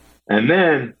 and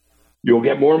then you'll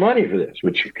get more money for this,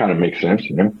 which kind of makes sense,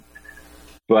 you know.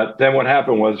 But then what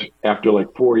happened was, after like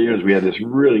 4 years, we had this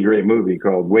really great movie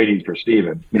called Waiting for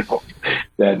Steven, you know,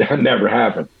 that never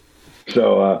happened.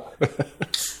 So,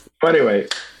 anyway,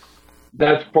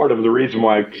 that's part of the reason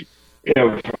why, you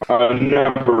know, a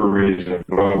number of reasons.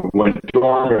 Went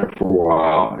dormant for a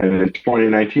while, and in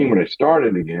 2019, when I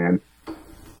started again,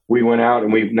 we went out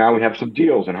and we have some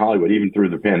deals in Hollywood, even through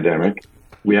the pandemic.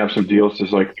 We have some deals.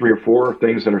 There's like 3 or 4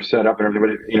 things that are set up and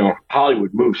everything. But, you know,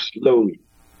 Hollywood moves slowly.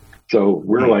 So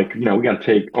we're like, you know, we got to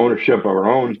take ownership of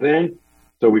our own thing.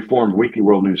 So we formed Weekly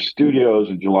World News Studios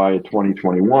in July of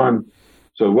 2021.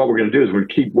 So what we're going to do is we're going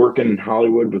to keep working in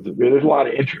Hollywood. But there's a lot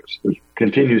of interest. There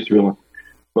continues to be a lot.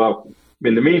 Well,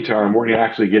 in the meantime, we're going to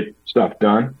actually get stuff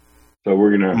done. So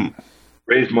we're going to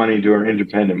raise money and do our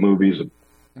independent movies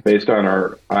based on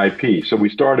our IP. So we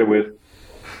started with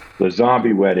The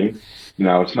Zombie Wedding.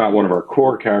 Now, it's not one of our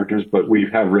core characters, but we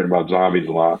have written about zombies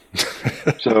a lot.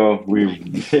 So we,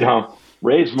 you know,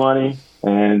 raised money,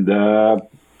 and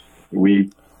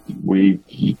we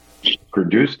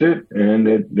produced it,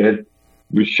 and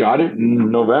we shot it in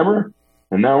November,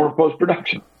 and now we're in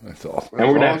post-production. That's awesome. And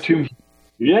we're going to have 2.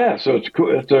 Yeah, so it's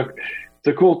cool. It's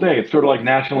a cool thing. It's sort of like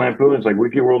National Lampoon. It's like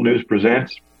Weekly World News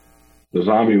presents The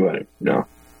Zombie Wedding, you know,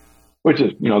 which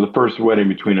is, you know, the first wedding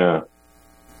between a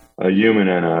human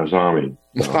and a zombie.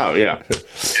 So. Oh, yeah.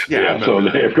 Yeah, so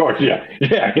of course, yeah,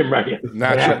 right.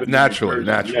 Naturally.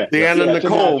 The Anna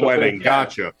Nicole wedding,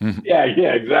 gotcha. Yeah,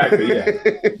 exactly,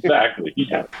 exactly,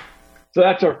 yeah. So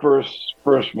that's our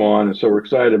first one, and so we're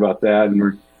excited about that, and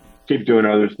we keep doing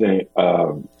other things.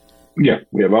 Yeah,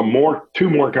 we have 2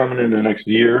 more coming in the next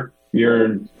year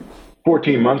and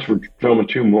 14 months. We're filming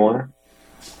 2 more,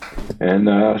 and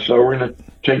so we're going to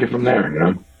take it from there, you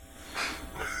know.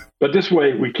 But this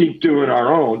way, we keep doing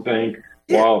our own thing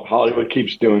while Hollywood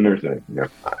keeps doing their thing. Yeah.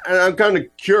 And I'm kind of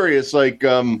curious, like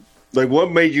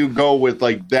what made you go with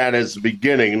like that as the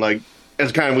beginning? Like,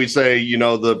 as kind of we say, you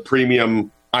know, the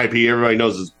premium IP everybody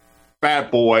knows is Bat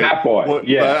Boy. Bat Boy,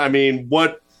 yeah. I mean,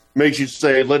 what makes you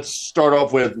say, let's start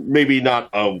off with maybe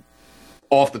not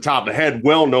off the top of the head,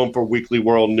 well known for Weekly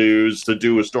World News to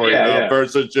do a story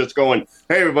versus just going,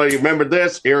 hey, everybody, remember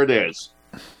this? Here it is.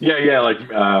 Yeah, like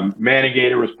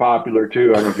Manigator was popular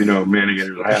too. I don't know if you know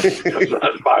Manigator.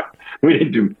 We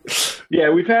didn't do.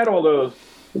 Yeah, we've had all those.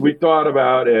 We thought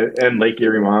about it, and Lake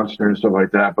Erie Monster and stuff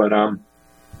like that. But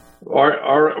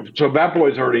so Bat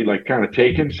Boy's already like kind of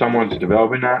taken. Someone's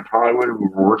developing that in Hollywood.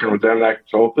 We're working with them.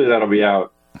 So hopefully that'll be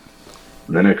out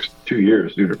in the next 2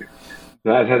 years. Dude,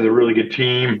 that has a really good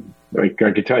team. Like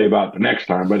I could tell you about the next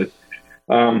time, but it's.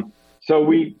 So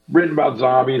we written about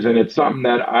zombies, and it's something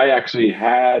that I actually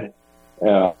had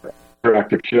an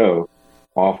interactive show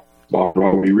off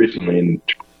Broadway recently in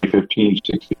 2015,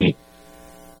 16,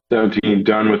 17,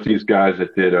 done with these guys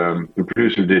that did, the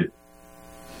producer did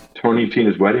Tony and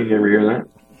Tina's Wedding. You ever hear that?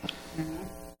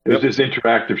 It was this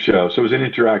interactive show. So it was an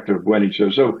interactive wedding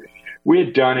show. So we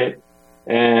had done it,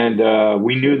 and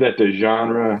we knew that the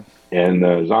genre and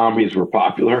the zombies were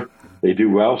popular. They do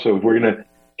well. So if we're going to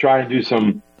try and do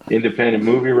some independent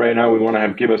movie right now, we want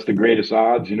to give us the greatest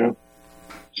odds, you know.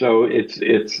 So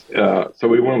so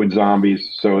we went with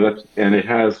zombies. So it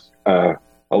has a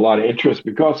lot of interest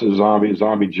because of zombie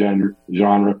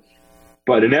genre.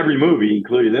 But in every movie,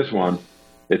 including this one,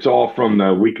 it's all from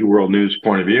the Weekly World News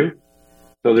point of view.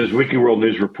 So there's Weekly World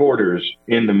News reporters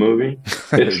in the movie.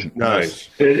 It's Nice.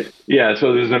 yeah.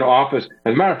 So there's an office.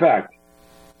 As a matter of fact,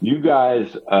 you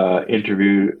guys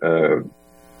interviewed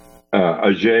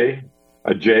Ajay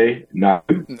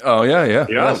Nadu. Oh yeah, Yeah.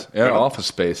 Yes. Yeah. Office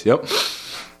Space. Yep.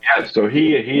 Yeah. So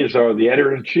he is the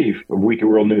editor in chief of Weekly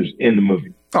World News in the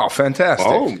movie. Oh, fantastic.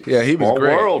 Oh, yeah, he was small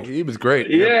great. world. He was great.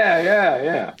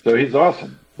 Yeah. So he's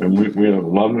awesome, and we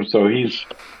love him. So he's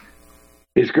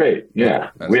great. Yeah.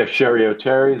 We have Sherry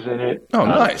O'Terry's in it. Oh,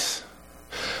 nice.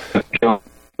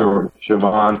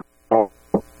 Siobhan.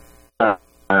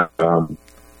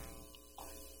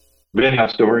 Ben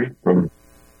has story from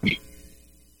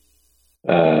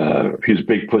he's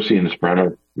Big Pussy in the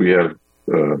Soprano. We have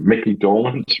Mickey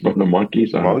Dolenz from the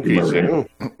Monkees. I don't know if you Monkeys, remember him.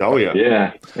 yeah. Oh, yeah.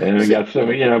 Yeah, and we got some,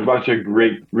 a bunch of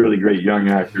really great young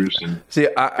actors. And See,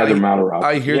 Heather Malleroff.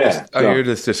 I hear Yeah, this. I hear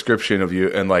this description of you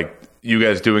and like you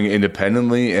guys doing it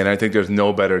independently, and I think there's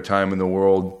no better time in the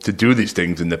world to do these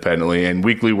things independently. And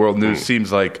Weekly World News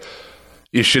seems like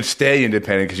you should stay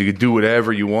independent because you can do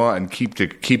whatever you want and keep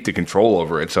the control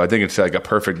over it. So I think it's like a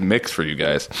perfect mix for you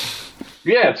guys.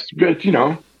 Yeah, it's good.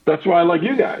 That's why I like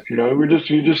you guys. You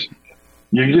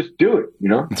just do it.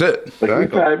 That's it.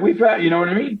 Like we've had. You know what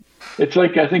I mean? It's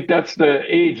like I think that's the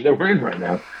age that we're in right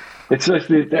now. It's just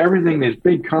everything. These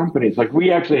big companies. Like we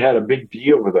actually had a big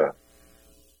deal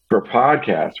for a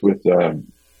podcast with the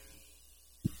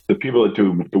people that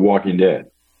do The Walking Dead.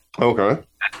 Okay. It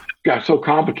got so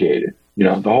complicated.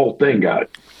 The whole thing got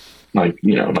like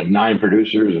 9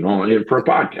 producers and all for a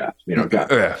podcast.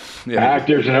 Got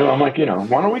actors and I'm like,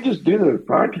 why don't we just do the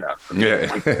podcast? Yeah.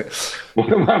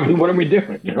 What are we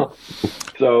doing?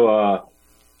 So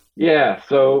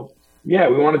we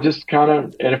want to just kind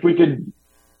of, and if we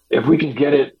could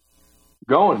get it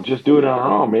going, just do it on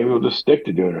our own. Maybe we'll just stick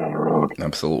to doing it on our own.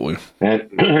 Absolutely.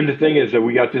 And the thing is that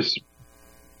we got this.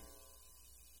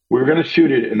 We were going to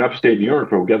shoot it in upstate New York,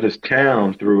 but we got this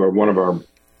town through one of our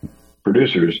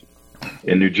producers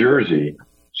in New Jersey,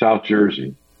 South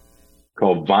Jersey,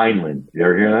 called Vineland. You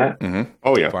ever hear that? Mm-hmm.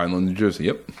 Oh, yeah. Vineland, New Jersey.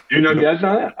 Yep. You guys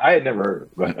know that? I had never heard of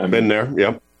it. But, Been there,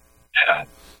 yep. Yeah.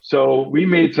 So we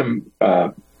made some.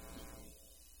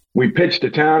 We pitched the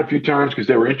town a few times because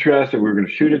they were interested. We were going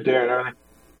to shoot it there and everything.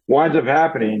 Winds up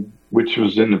happening, which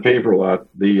was in the paper a lot.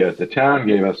 The town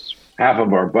gave us half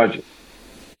of our budget.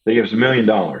 They gave us $1 million.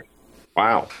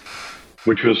 Wow.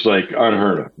 Which was like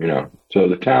unheard of, So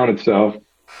the town itself,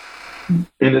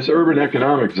 in this urban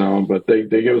economic zone, but they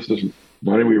gave us this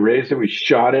money. We raised it. We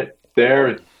shot it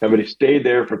there. Everybody stayed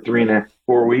there for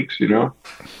 3.5-4 weeks,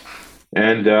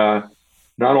 And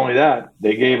not only that,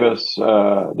 they gave us,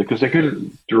 because they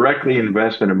couldn't directly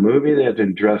invest in a movie, they had to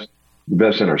invest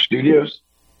in our studios.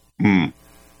 Mm.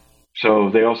 So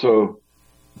they also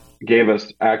gave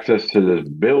us access to this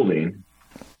building,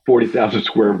 40,000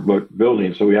 square foot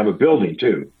building. So we have a building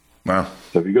too. Wow.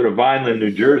 So if you go to Vineland,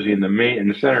 New Jersey, in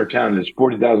the center of town, there's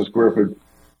 40,000 square foot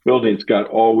building. It's got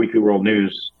all Weekly World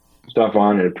News stuff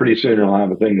on it. And pretty soon it'll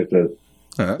have a thing that says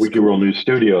Weekly World News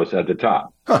Studios at the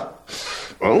top. Huh.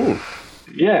 Oh.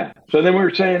 Yeah. So then we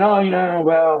were saying,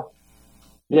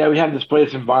 we have this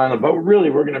place in Vineland, but really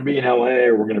we're going to be in LA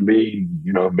or we're going to be,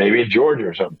 maybe in Georgia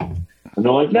or something. And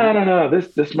they're like, no,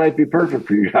 this might be perfect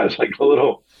for you guys. Like a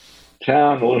little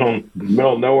town, a little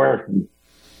middle of nowhere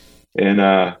in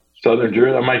southern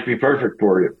Jersey. That might be perfect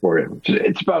for you.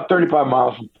 It's about 35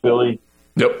 miles from Philly.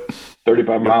 Yep.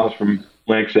 35 miles from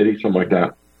Atlantic City, something like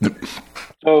that. Yep.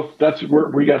 So that's where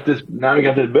we got this. Now we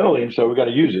got this building, so we got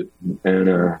to use it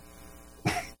and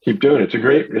keep doing it.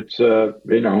 It's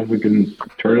we can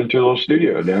turn it into a little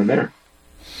studio down there.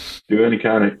 Do any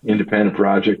kind of independent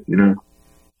project,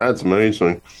 That's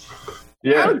amazing.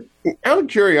 Yeah. Out of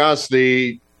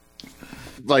curiosity,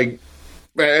 like,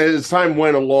 as time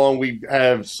went along, we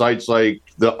have sites like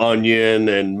The Onion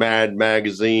and Mad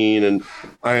Magazine and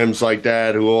items like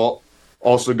that who all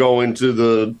also go into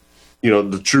the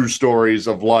true stories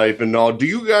of life and all. Do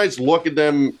you guys look at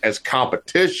them as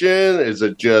competition? Is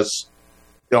it just,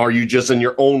 are you just in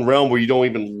your own realm where you don't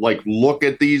even look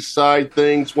at these side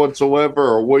things whatsoever?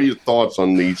 Or what are your thoughts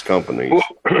on these companies?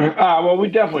 Well, we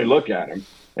definitely look at them.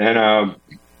 And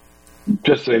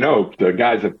just so you know, the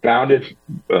guys that founded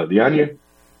The Onion,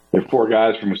 they're 4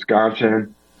 guys from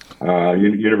Wisconsin,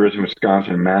 University of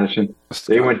Wisconsin in Madison.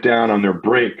 They went down on their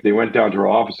break. They went down to our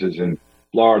offices in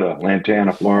Florida,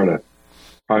 Lantana, Florida,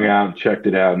 hung out and checked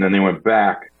it out. And then they went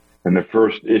back. And the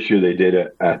first issue they did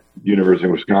at University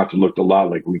of Wisconsin looked a lot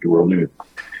like Weekly World News.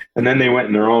 And then they went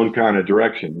in their own kind of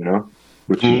direction,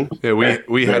 Which Yeah,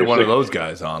 we had one of those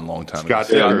guys on a long time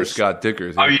ago. Scott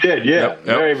Dickers. Oh, you did? Yeah. Yep.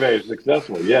 Very, very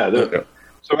successful. Yeah.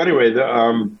 So anyway,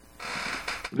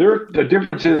 the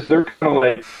difference is they're kind of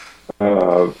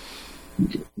like,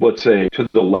 let's say, to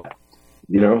the left.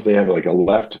 They have like a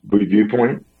left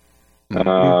viewpoint.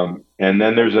 And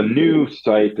then there's a new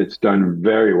site that's done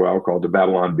very well called the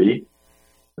Babylon Bee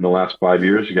in the last 5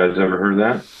 years. You guys ever heard of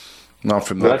that? Not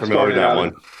familiar with that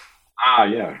one.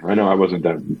 Yeah. I know I wasn't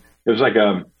that. It was like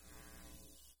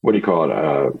what do you call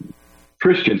it?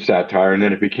 Christian satire, and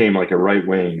then it became like a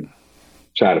right-wing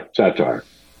satire.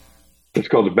 It's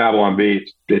called the Babylon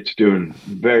Bee. It's doing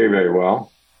very, very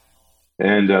well.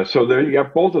 And so there you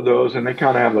got both of those, and they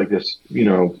kind of have like this,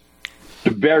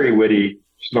 very witty,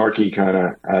 snarky kind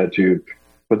of attitude.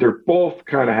 But they're both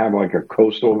kind of have like a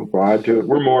coastal vibe to it.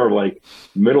 We're more of like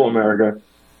middle America,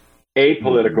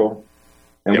 apolitical,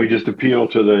 and we just appeal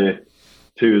to the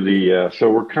so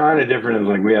we're kind of different. It's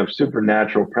like we have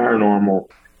supernatural, paranormal,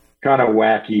 kind of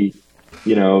wacky,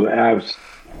 as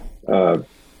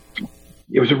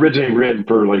it was originally written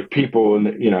for like people in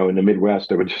the Midwest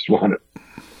that would just want to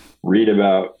read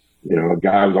about, a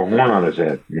guy with a horn on his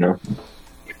head,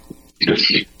 just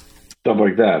stuff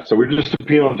like that. So we're just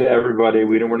appealing to everybody.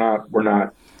 We're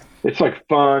not, it's like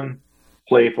fun,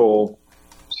 playful,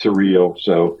 surreal.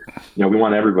 So, we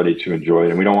want everybody to enjoy it,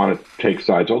 and we don't want to take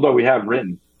sides. Although we have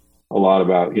written a lot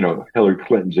about, Hillary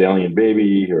Clinton's alien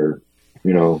baby, or,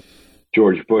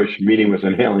 George Bush meeting with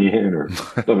an alien, or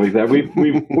stuff like that.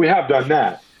 We have done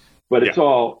that, but it's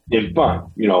all in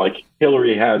fun. Like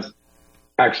Hillary has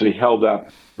actually held up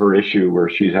her issue where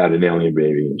she's had an alien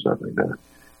baby and stuff like that.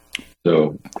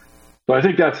 So I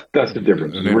think that's the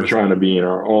difference. We're trying to be in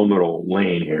our own little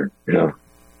lane here,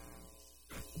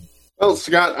 Well,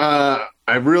 Scott,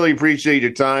 I really appreciate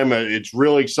your time. It's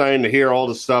really exciting to hear all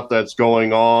the stuff that's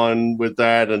going on with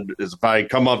that. And if I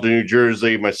come up to New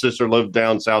Jersey, my sister lived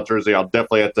down South Jersey, I'll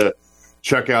definitely have to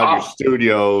check out your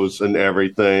studios and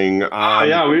everything.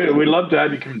 Yeah, we'd love to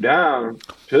have you come down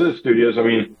to the studios. I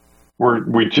mean,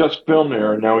 we just filmed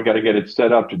there, and now we got to get it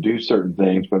set up to do certain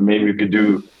things. But maybe we could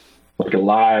do like a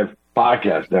live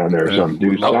podcast down there or something.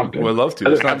 Do something. We'd love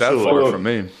to. It's not that far from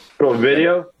me. A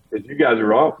video, because you guys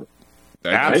are awesome.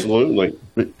 Absolutely.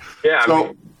 Yeah,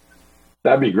 so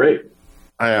that'd be great.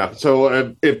 Yeah.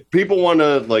 So if people want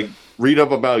to read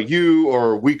up about you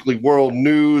or Weekly World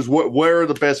News, where are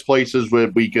the best places where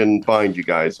we can find you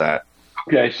guys at?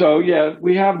 Okay, so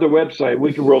we have the website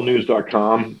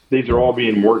weeklyworldnews.com. These are all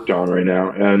being worked on right now,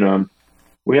 and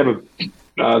we have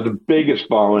the biggest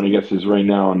following, I guess, is right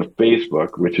now on the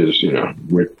Facebook, which is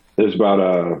there's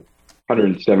about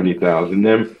 170,000.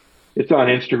 Then it's on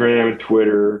Instagram and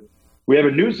Twitter. We have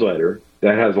a newsletter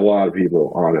that has a lot of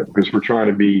people on it because we're trying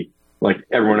to be like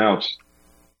everyone else,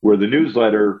 where the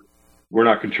newsletter, we're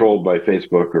not controlled by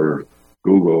Facebook or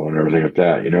Google and everything like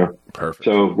that, Perfect.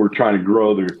 So we're trying to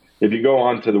grow if you go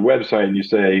onto the website and you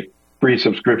say free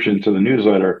subscription to the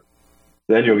newsletter,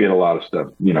 then you'll get a lot of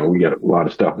stuff. We get a lot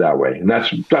of stuff that way. And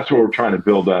that's what we're trying to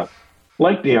build up.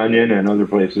 Like The Onion and other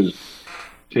places,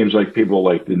 seems like people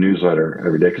like the newsletter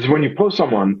every day. Because when you post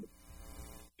someone,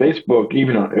 Facebook,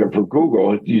 even for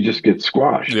Google, you just get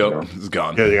squashed. Yep, it's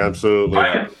gone. Yeah, absolutely.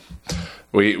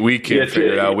 We can't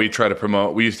figure it out. We try to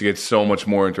promote. We used to get so much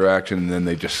more interaction, and then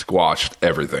they just squashed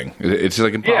everything. It's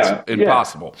like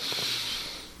impossible.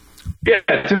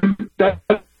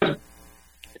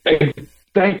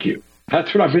 Thank you.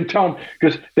 That's what I've been telling,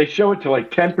 because they show it to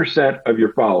like 10% of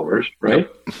your followers, right?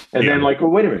 Yep. And then well,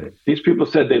 wait a minute. These people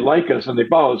said they like us and they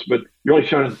follow us, but you're only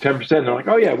showing it to 10%. And they're like,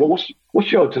 oh yeah, well, we'll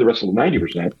show it to the rest of the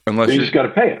 90%. Unless you just got to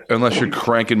pay it. Unless you're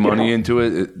cranking money into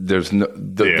it,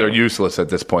 they're useless at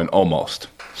this point, almost.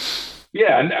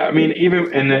 Yeah, and I mean,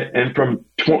 even from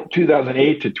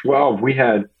 2008 to 12, we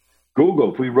had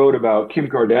Google. If we wrote about Kim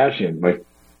Kardashian, like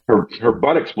her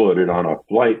butt exploded on a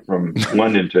flight from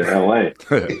London to LA.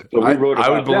 So we wrote about I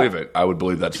would believe it. I would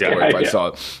believe that story if I saw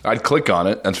it. I'd click on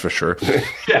it. That's for sure.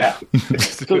 Yeah.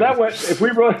 So that was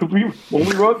when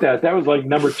we wrote that was like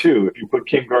number 2. If you put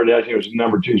Kim Kardashian, it was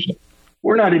number 2. So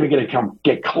we're not even going to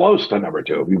get close to number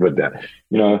 2 if we put that.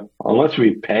 Unless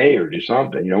we pay or do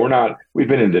something. We're not. We've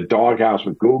been in the doghouse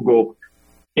with Google.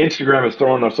 Instagram has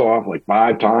thrown us off like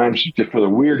 5 times just for the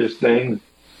weirdest things.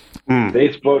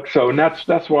 Facebook. So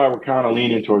that's why we're kind of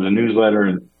leaning towards a newsletter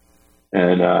and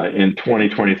in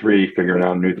 2023 figuring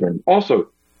out new things. Also,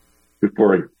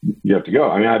 before you have to go,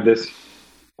 I mean, I have this.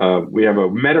 We have a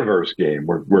metaverse game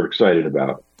we're excited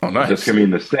about. Oh, nice! That's going to be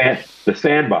in the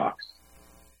sandbox,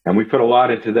 and we put a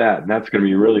lot into that, and that's going to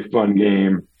be a really fun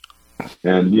game.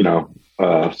 And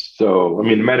so I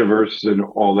mean, the metaverse and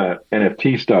all that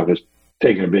NFT stuff is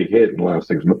taking a big hit in the last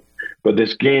 6 months. But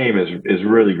this game is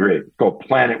really great. It's called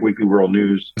Planet Weekly World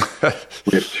News.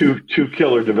 We have two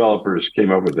killer developers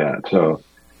came up with that. So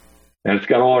and it's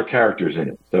got all our characters in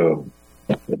it. So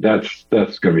that's going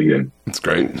to be good. That's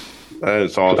great. That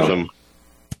is awesome.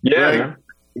 Yeah.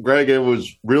 Greg, it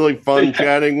was really fun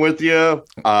chatting with you.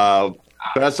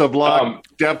 Best of luck.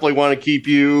 Definitely want to keep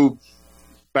you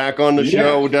back on the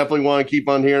show. Definitely want to keep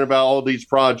on hearing about all these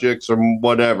projects or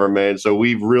whatever, man. So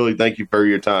we really thank you for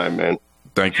your time, man.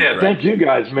 Thank you. Yeah, thank you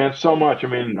guys, man, so much. I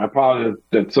mean, I apologize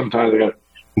that sometimes I got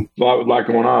a lot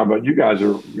going on, but you guys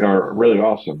are really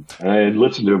awesome. And I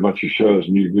listened to a bunch of shows,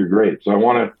 and you're great. So I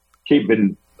want to keep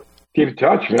in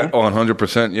touch, man.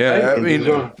 100%. Yeah, I mean,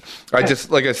 I just,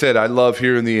 like I said, I love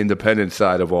hearing the independent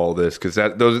side of all this because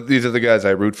these are the guys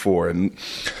I root for. And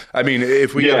I mean,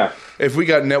 if we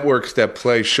got networks that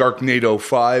play Sharknado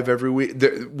 5 every week,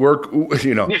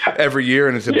 every year,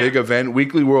 and it's a big event,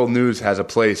 Weekly World News has a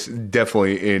place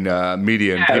definitely in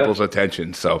media and people's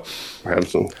attention. So,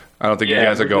 absolutely, I don't think you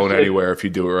guys are going anywhere if you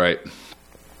do it right.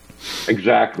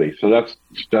 Exactly. So that's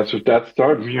starts.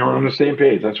 You're on the same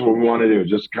page. That's what we want to do.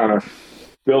 Just kind of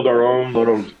build our own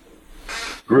little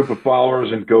group of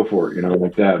followers and go for it.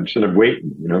 Like that instead of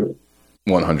waiting.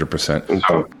 100%.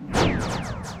 So,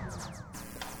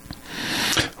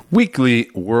 Weekly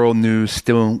World News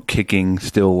still kicking,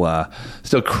 still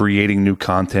creating new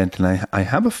content, and I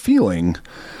have a feeling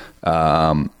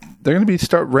they're going to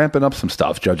start ramping up some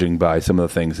stuff, judging by some of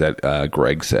the things that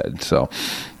Greg said. So.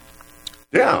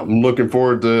 Yeah, I'm looking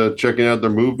forward to checking out their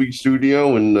movie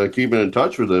studio and keeping in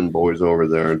touch with them boys over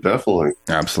there. Definitely.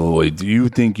 Absolutely. Do you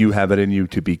think you have it in you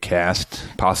to be cast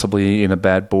possibly in a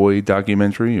Bad Boy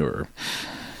documentary? Or?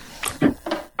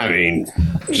 I mean,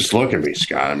 just look at me,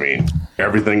 Scott. I mean,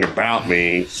 everything about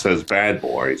me says Bad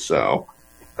Boy. So,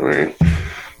 I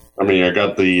mean, I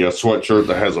got the sweatshirt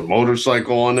that has a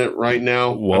motorcycle on it right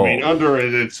now. Whoa. I mean, under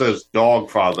it says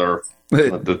Dogfather,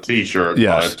 the T-shirt.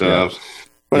 Yes,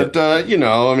 But, I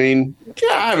mean,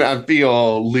 I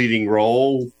feel leading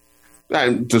role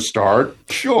to start.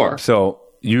 Sure. So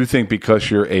you think because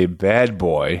you're a bad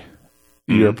boy,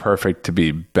 you're perfect to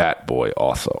be Bat Boy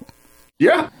also?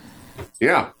 Yeah.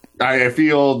 Yeah. I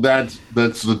feel that's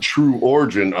the true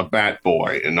origin of Bat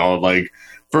Boy. Like,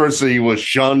 first he was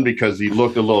shunned because he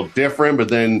looked a little different, but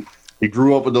then he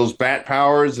grew up with those bat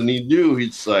powers and he knew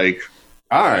he's like,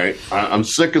 all right, I'm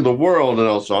sick of the world, and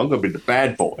also I'm going to be the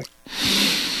bad boy.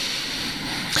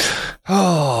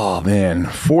 Oh, man.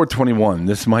 421.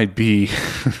 This might be...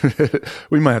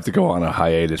 we might have to go on a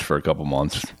hiatus for a couple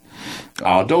months.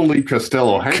 Oh, don't leave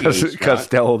Costello hanging,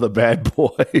 Costello the bad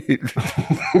boy.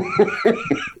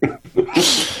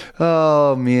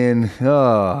 Oh, man.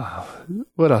 Oh,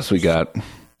 what else we got?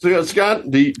 So,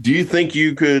 Scott, do you think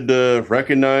you could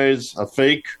recognize a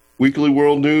fake Weekly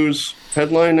World News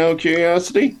headline out of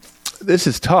curiosity? This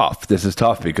is tough.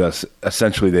 Because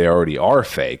essentially they already are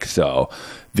fake. So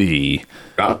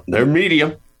they're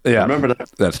media. Yeah, remember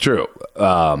that. That's true.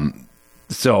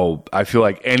 So I feel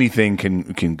like anything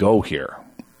can go here.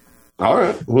 All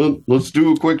right. Well, let's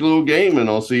do a quick little game, and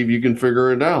I'll see if you can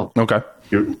figure it out. Okay.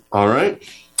 All right.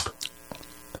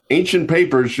 Ancient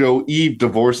papers show Eve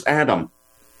divorced Adam.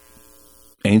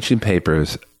 Ancient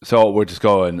papers. So we're just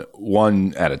going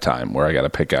one at a time where I got to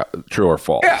pick out true or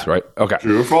false, right? Okay.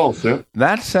 True or false, yeah.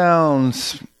 That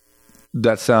sounds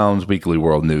Weekly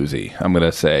World Newsy. I'm going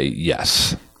to say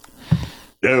yes.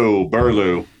 No,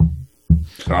 Burlew.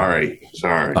 Sorry.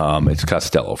 It's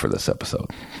Costello for this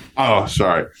episode. Oh,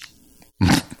 sorry.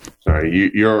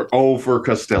 Sorry, you're O for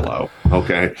Costello.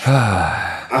 Okay.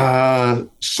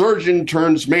 Surgeon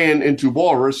turns man into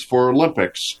walrus for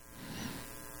Olympics.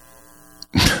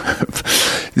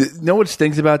 You know what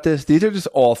stinks about this? These are just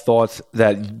all thoughts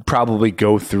that probably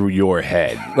go through your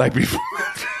head. Like before.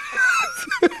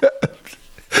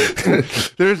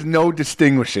 There's no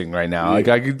distinguishing right now. Like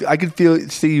I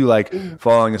could see you like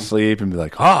falling asleep and be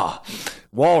like,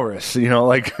 walrus.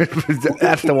 Like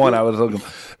that's the one I was looking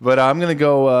for. But I'm gonna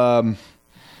go.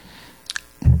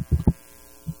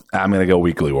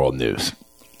 Weekly World News.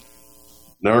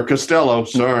 No, Costello.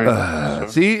 Sorry.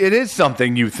 See, it is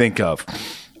something you think of.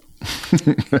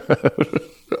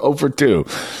 0 for 2.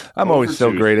 I'm always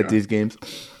so great at these games.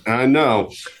 I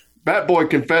know. Bat Boy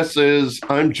confesses,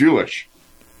 I'm Jewish.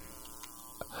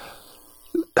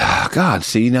 God,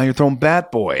 see, now you're throwing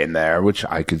Bat Boy in there, which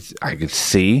I could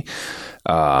see.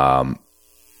 Are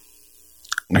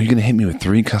you going to hit me with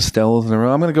 3 Costellos in a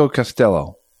row? I'm going to go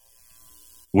Costello.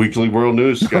 Weekly World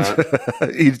News, Scott.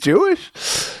 He's Jewish?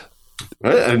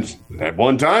 And at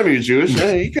one time he was Jewish.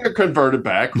 He got converted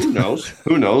back. Who knows?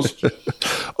 0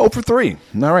 for 3.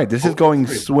 All right, this is going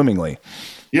swimmingly.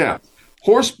 Yeah.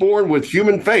 Horse born with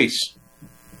human face.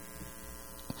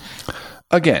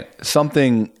 Again,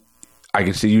 something I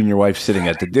can see you and your wife sitting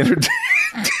at the dinner table.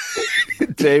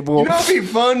 table. You know, it'd be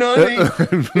fun, honey,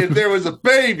 if there was a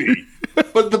baby,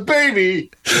 but the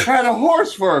baby had a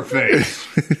horse for a face.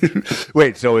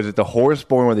 Wait, so is it the horse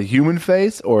born with a human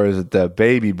face, or is it the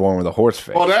baby born with a horse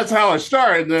face? Well, that's how I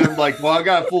started. And then I'm like, well, I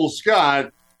got to fool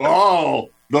Scott. Oh,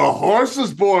 the horse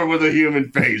is born with a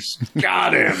human face.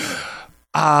 Got him.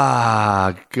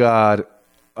 Ah, God.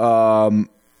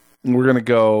 We're gonna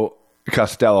go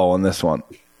Costello on this one.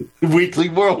 Weekly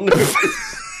World News.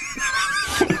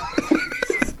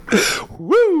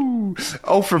 Woo!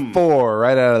 0 for 4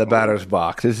 right out of the batter's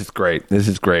box. This is great.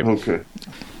 Okay.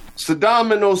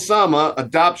 Saddam and Osama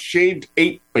adopt shaved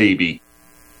ape baby.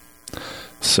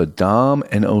 Saddam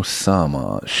and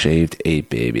Osama shaved ape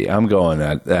baby. I'm going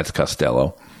that's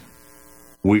Costello.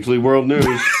 Weekly World News.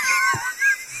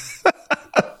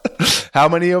 How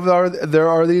many of there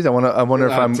are these? I wonder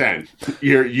if I'm 10.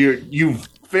 You've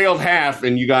failed half,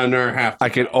 and you got another half. I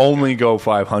can only go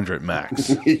 500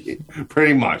 max.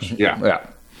 Pretty much, yeah. Yeah.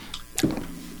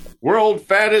 World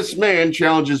fattest man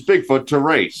challenges Bigfoot to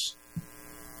race.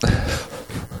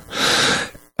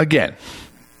 Again,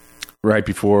 right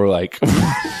before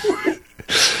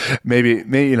maybe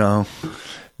you know,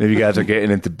 maybe guys are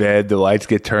getting into bed, the lights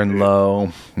get turned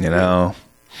low, you know,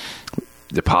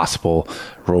 the possible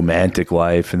romantic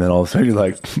life, and then all of a sudden you're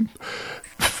like,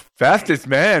 fastest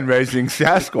man racing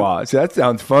Sasquatch. That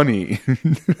sounds funny.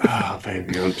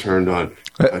 Baby, I'm turned on.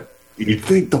 You'd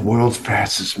think the world's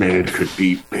fastest man could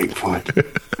beat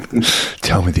Bigfoot.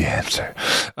 Tell me the answer.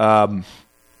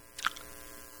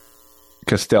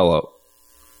 Costello.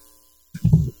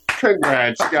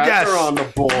 Congrats, guys. Yes. You're on the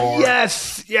board.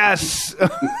 Yes.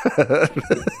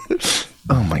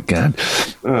 Oh, my God.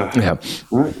 Yeah.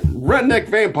 Redneck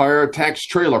vampire attacks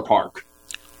trailer park.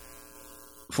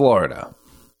 Florida.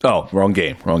 Oh, wrong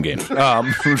game.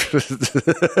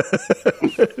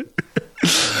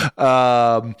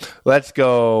 Let's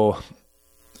go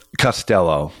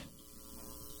Costello.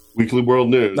 Weekly World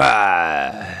News.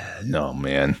 No,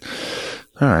 man.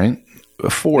 All right.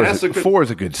 4 is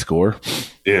a good score.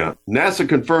 Yeah. NASA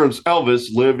confirms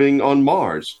Elvis living on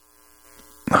Mars.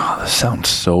 Oh, this sounds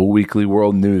so Weekly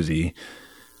World Newsy,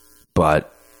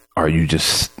 but are you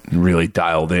just really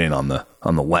dialed in on the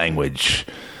language?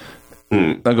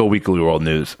 I'll go Weekly World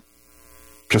News.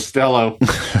 Costello.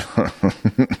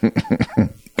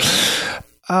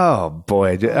 Oh,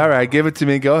 boy. All right, give it to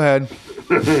me. Go ahead.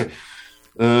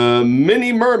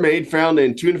 Mini mermaid found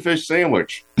in tuna fish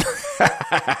sandwich.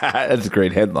 That's a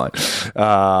great headline.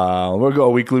 We'll go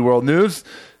Weekly World News.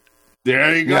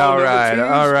 There you go.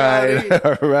 All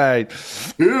right.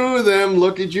 To them,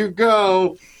 look at you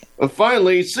go.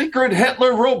 Finally, secret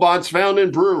Hitler robots found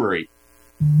in brewery.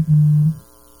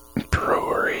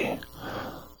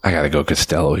 I got to go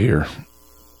Costello here.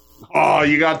 Oh,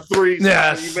 you got 3.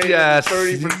 Yes, you made yes.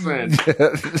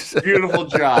 30%. Beautiful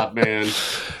job, man.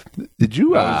 Did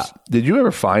you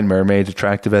ever find mermaids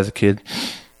attractive as a kid?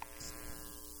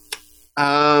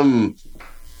 Nothing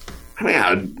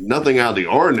out of the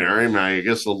ordinary. I mean, I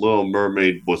guess the Little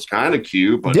Mermaid was kind of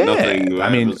cute, but nothing.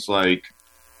 It's like.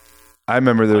 I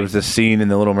remember there was this scene in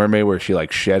The Little Mermaid where she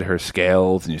shed her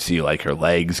scales and you see her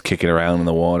legs kicking around in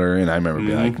the water, and I remember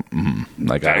being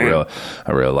I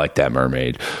really like that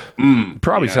mermaid.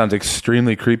 Probably sounds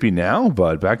extremely creepy now,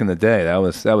 but back in the day that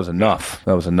was enough.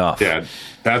 That was enough. Yeah,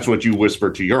 that's what you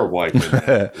whispered to your wife.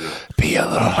 Be a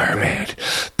little mermaid.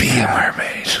 Be a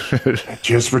mermaid.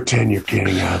 Just pretend you're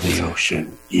getting out of the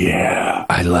ocean. Yeah.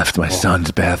 I left my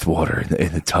son's bathwater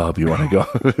in the tub. You want to go?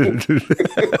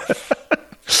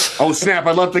 Oh, snap.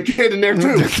 I left the kid in there,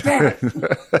 too.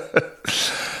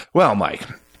 Well, Mike,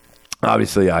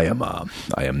 obviously I am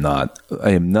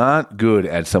not good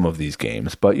at some of these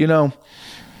games, but,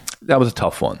 that was a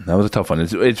tough one.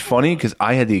 It's funny because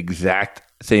I had the exact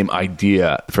same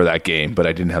idea for that game, but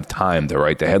I didn't have time to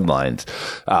write the headlines.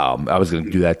 I was going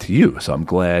to do that to you, so I'm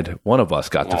glad one of us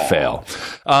got to fail.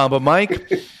 But, Mike,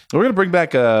 we're going to bring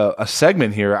back a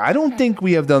segment here. I don't think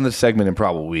we have done this segment in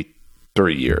probably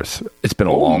 3 years. It's been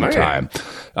a long time.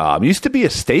 It used to be a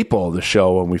staple of the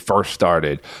show when we first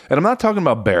started. And I'm not talking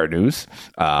about bear news.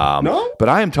 No? But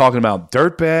I am talking about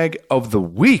Dirtbag of the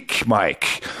Week,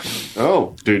 Mike.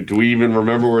 Oh, do we even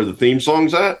remember where the theme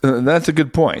song's at? That's a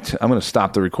good point. I'm going to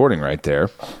stop the recording right there.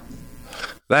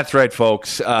 That's right,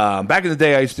 folks. Back in the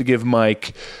day, I used to give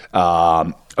Mike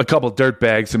a couple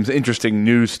dirtbags, some interesting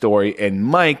news story, and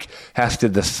Mike has to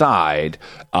decide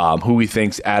who he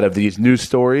thinks out of these news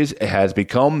stories has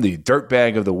become the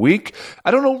dirtbag of the week.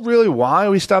 I don't know really why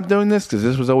we stopped doing this, because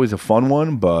this was always a fun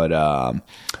one, but I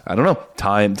don't know.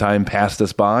 Time passed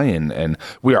us by, and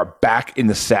we are back in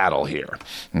the saddle here.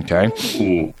 Okay?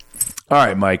 Ooh. All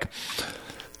right, Mike.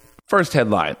 First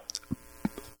headline.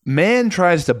 Man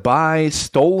tries to buy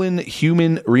stolen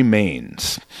human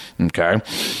remains. Okay.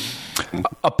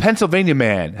 A Pennsylvania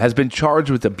man has been charged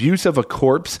with abuse of a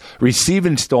corpse,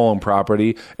 receiving stolen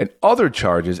property, and other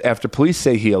charges after police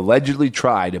say he allegedly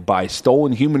tried to buy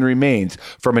stolen human remains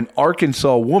from an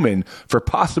Arkansas woman for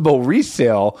possible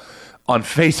resale on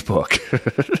Facebook.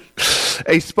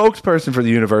 A spokesperson for the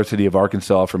University of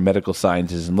Arkansas for Medical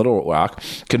Sciences in Little Rock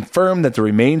confirmed that the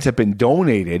remains have been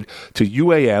donated to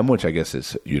UAM, which I guess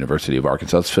is University of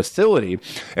Arkansas's facility,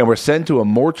 and were sent to a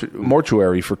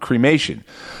mortuary for cremation.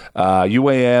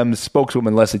 UAM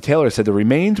spokeswoman Leslie Taylor said the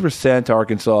remains were sent to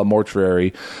Arkansas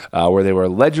mortuary, where they were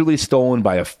allegedly stolen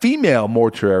by a female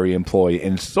mortuary employee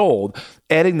and sold,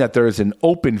 adding that there is an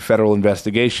open federal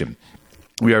investigation.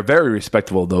 We are very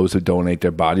respectful of those who donate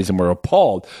their bodies, and we're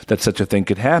appalled that such a thing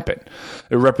could happen.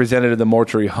 A representative of the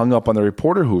mortuary hung up on the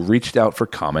reporter, who reached out for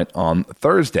comment on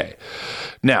Thursday.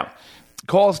 Now,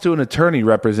 calls to an attorney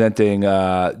representing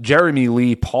Jeremy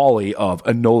Lee Pauley of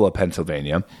Enola,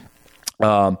 Pennsylvania.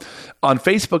 On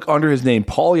Facebook, under his name,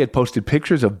 Pauley had posted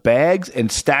pictures of bags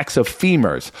and stacks of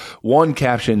femurs. One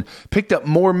caption, "Picked up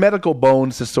more medical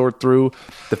bones to sort through."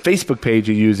 The Facebook page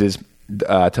he uses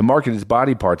to market his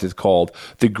body parts is called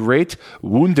The Great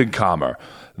Wundenkammer.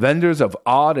 Vendors of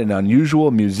odd and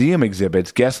unusual museum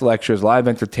exhibits, guest lectures, live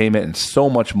entertainment, and so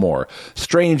much more.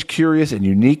 Strange, curious, and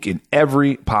unique in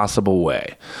every possible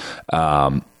way.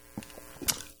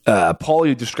 Paul,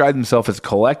 who described himself as a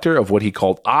collector of what he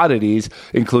called oddities,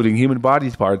 including human body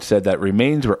parts, said that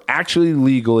remains were actually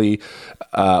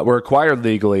were acquired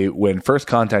legally when first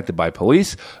contacted by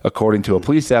police. According to a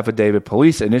police affidavit,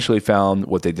 police initially found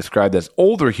what they described as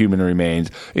older human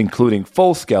remains, including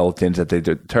full skeletons that they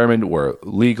determined were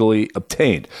legally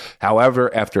obtained. However,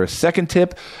 after a second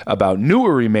tip about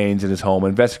newer remains in his home,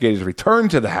 investigators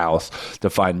returned to the house to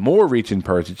find more recent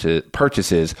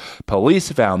purchases.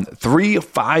 Police found 3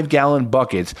 5-gallon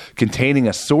buckets containing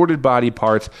assorted body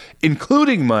parts,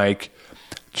 including, Mike,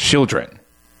 children.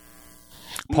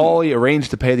 Pauley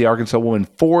arranged to pay the Arkansas woman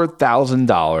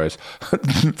 $4,000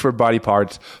 for body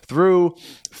parts through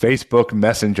Facebook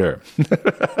Messenger.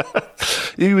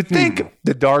 You would think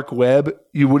the dark web,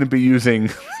 you wouldn't be using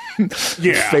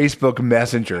Facebook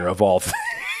Messenger of all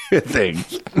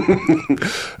things.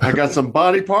 I got some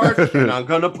body parts, and I'm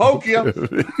going to poke you.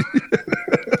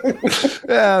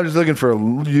 Yeah, I'm just looking for a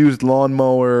used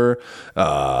lawnmower.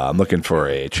 I'm looking for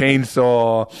a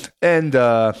chainsaw and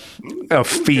a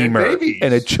femur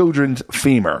and a children's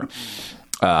femur.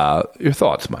 Your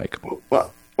thoughts, Mike?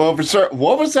 Well, for sure.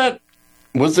 What was that?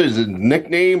 Was it his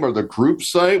nickname or the group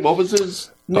site? What was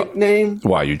his nickname?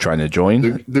 Why are you trying to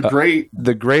join? The Great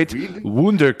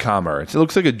Wunderkammer. It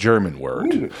looks like a German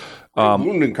word.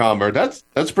 Wundenkammer.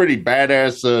 That's pretty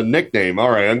badass nickname. All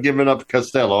right, I'm giving up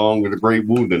Costello. I'm with the Great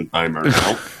Wundenheimer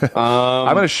now.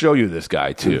 I'm going to show you this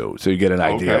guy too, so you get an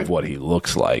idea of what he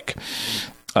looks like.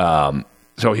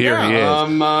 So here he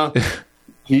is.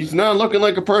 He's not looking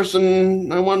like a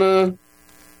person I want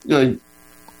to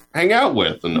hang out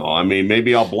with. No, I mean,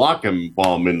 maybe I'll block him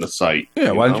while I'm in the site.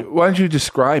 Yeah. Why don't you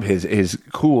describe his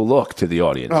cool look to the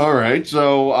audience? All right.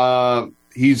 So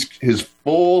his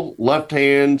full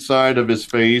left-hand side of his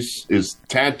face is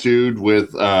tattooed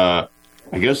with, I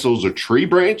guess those are tree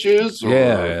branches.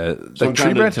 Or some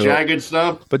tree branches, jagged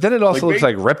stuff. But then it also looks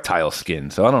like reptile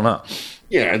skin. So I don't know.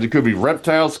 Yeah, it could be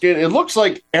reptile skin. It looks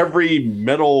like every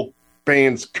metal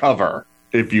band's cover,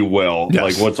 if you will,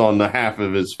 like what's on the half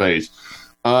of his face.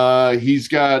 He's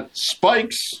got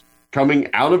spikes coming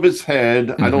out of his head.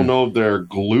 Mm-hmm. I don't know if they're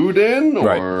glued in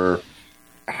or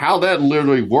how that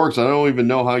literally works. I don't even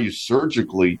know how you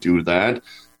surgically do that.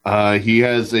 He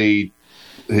has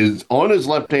on his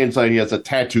left-hand side, he has a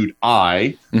tattooed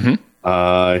eye.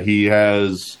 Mm-hmm. He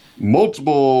has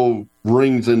multiple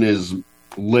rings in his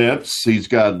lips. He's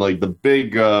got like the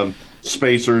big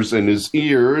spacers in his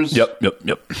ears. Yep.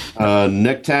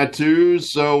 Neck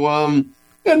tattoos. So,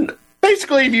 and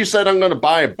basically, if you said, I'm going to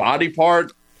buy a body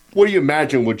part, what do you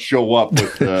imagine would show up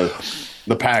with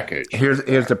the package?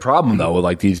 Here's the problem, though, with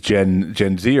like these Gen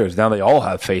Zers. Now they all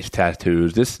have face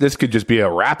tattoos. This could just be a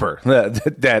rapper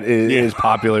that is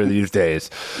popular these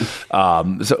days.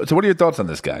 So what are your thoughts on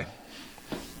this guy?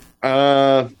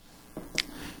 I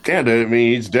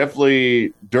mean, he's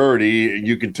definitely dirty.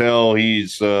 You can tell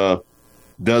he's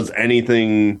does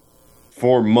anything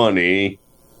for money.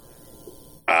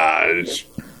 It's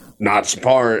not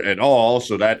smart at all,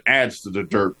 so that adds to the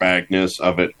dirtbagness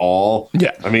of it all.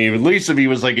 Yeah. I mean, at least if he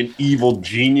was like an evil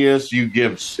genius, you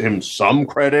give him some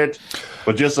credit.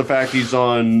 But just the fact he's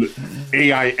on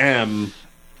AIM,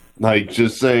 like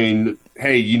just saying,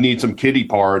 hey, you need some kitty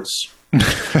parts,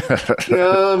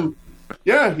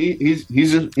 Yeah,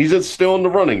 he's still in the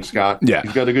running, Scott. Yeah.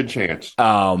 He's got a good chance.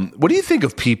 What do you think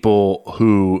of people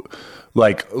who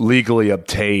like legally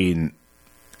obtain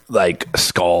like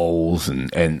skulls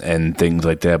and things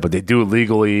like that, but they do it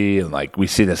legally, and like we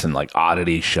see this in like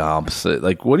oddity shops?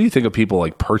 Like, what do you think of people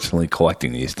like personally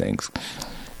collecting these things?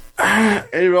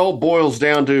 It all boils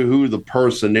down to who the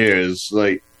person is.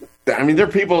 Like, I mean, there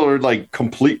are people who are like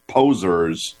complete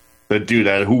posers that do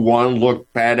that, who want to look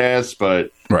badass,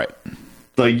 but Right.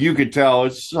 like you could tell,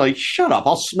 it's like, shut up,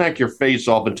 I'll smack your face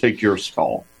off and take your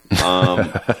skull.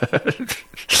 Like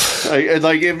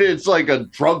if it's like a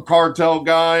drug cartel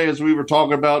guy, as we were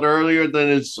talking about earlier, then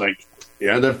it's like,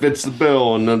 yeah, that fits the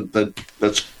bill, and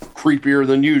that's creepier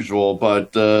than usual.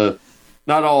 But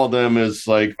not all of them is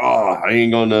like, oh, I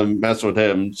ain't gonna mess with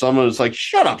him. Some of it's like,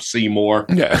 shut up, Seymour.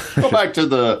 Yeah. Go back to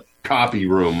the copy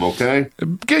room, okay?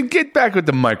 Get back with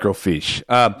the microfiche.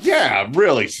 Yeah,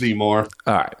 really, Seymour.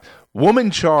 All right.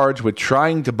 Woman charged with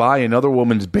trying to buy another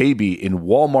woman's baby in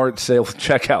Walmart sales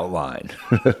checkout line.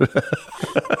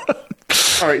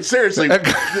 All right, seriously, did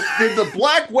the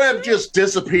black web just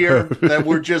disappear? That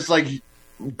we're just like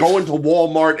going to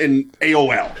Walmart and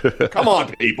AOL? Come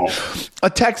on, people. A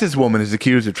Texas woman is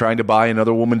accused of trying to buy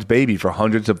another woman's baby for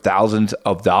hundreds of thousands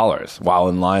of dollars while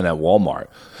in line at Walmart.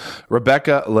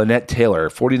 Rebecca Lynette Taylor,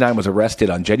 49, was arrested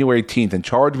on January 18th and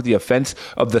charged with the offense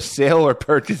of the sale or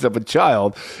purchase of a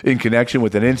child in connection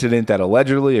with an incident that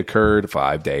allegedly occurred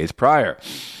 5 days prior.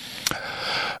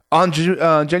 On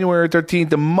January 13th,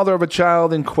 the mother of a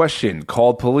child in question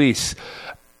called police,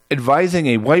 advising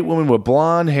a white woman with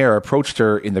blonde hair approached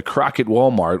her in the Crockett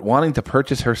Walmart wanting to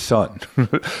purchase her son.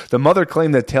 The mother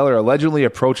claimed that Taylor allegedly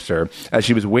approached her as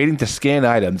she was waiting to scan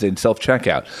items in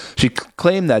self-checkout. She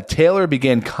claimed that Taylor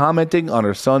began commenting on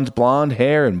her son's blonde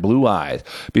hair and blue eyes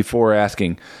before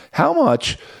asking how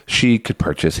much she could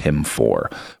purchase him for.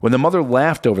 When the mother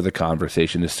laughed over the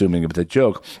conversation, assuming it was a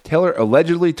joke, Taylor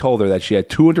allegedly told her that she had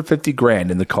 $250,000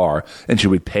 in the car and she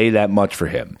would pay that much for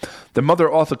him. The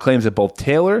mother also claims that both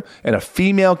Taylor and a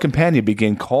female companion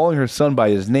began calling her son by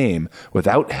his name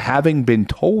without having been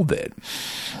told it.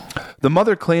 The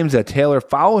mother claims that Taylor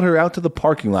followed her out to the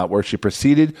parking lot where she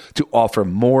proceeded to offer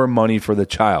more money for the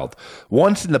child.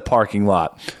 Once in the parking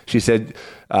lot, she said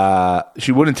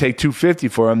she wouldn't take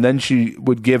 $250,000 for him. Then she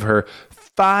would give her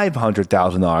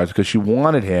 $500,000 because she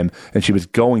wanted him and she was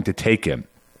going to take him.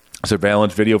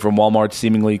 Surveillance video from Walmart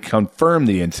seemingly confirmed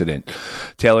the incident.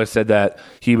 Taylor said that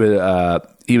he was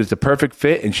the perfect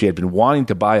fit and she had been wanting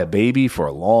to buy a baby for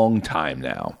a long time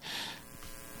now.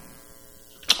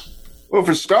 Well,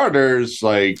 for starters,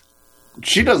 like,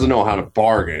 she doesn't know how to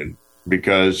bargain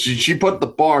because she put the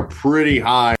bar pretty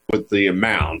high with the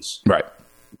amounts. Right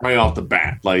off the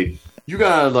bat. Like, you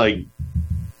gotta, like,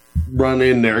 run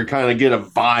in there and kind of get a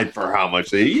vibe for how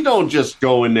much you don't just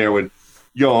go in there with,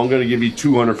 yo, I'm going to give you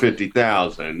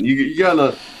 $250,000. You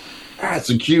gotta, that's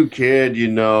a cute kid, you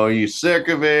know, you sick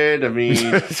of it? I mean,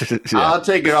 yeah. I'll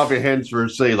take it off your hands for,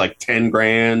 say, like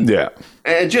 $10,000. Yeah.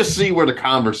 And just see where the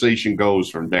conversation goes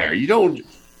from there. You don't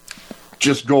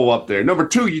just go up there. Number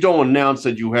two, you don't announce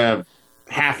that you have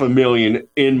 $500,000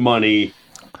 in money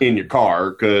in your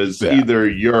car because either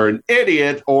you're an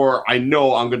idiot or I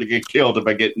know I'm going to get killed if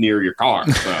I get near your car.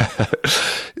 So.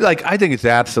 Like, I think it's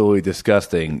absolutely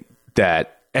disgusting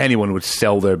that anyone would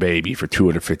sell their baby for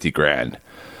 $250,000,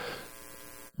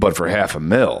 but for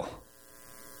 $500,000.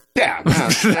 Yeah, now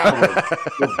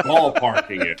we're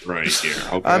ballparking it right here.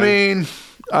 Okay? I mean,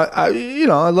 I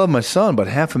love my son, but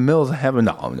 $500,000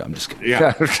 no, I'm just kidding.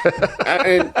 Yeah,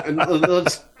 and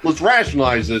let's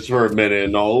rationalize this for a minute.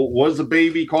 And all, what does the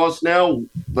baby cost now?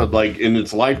 But like in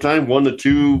its lifetime, $1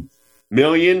 to $2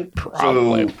 million.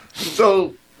 Probably.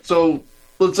 So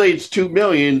let's say it's $2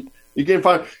 million. You can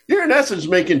find you're in essence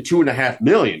making $2.5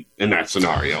 million in that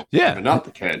scenario. Yeah, not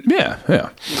the kid. Yeah.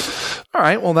 All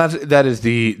right. Well, that is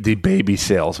the baby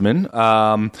salesman.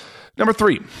 Number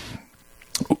 3,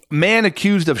 man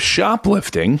accused of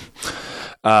shoplifting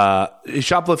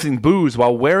booze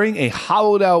while wearing a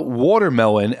hollowed out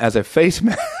watermelon as a face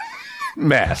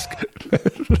mask.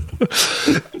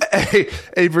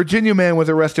 A Virginia man was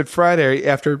arrested Friday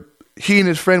after he and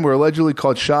his friend were allegedly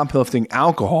caught shoplifting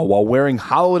alcohol while wearing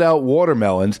hollowed-out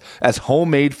watermelons as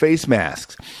homemade face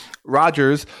masks.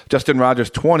 Justin Rogers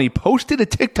 20, posted a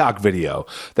TikTok video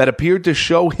that appeared to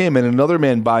show him and another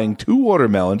man buying 2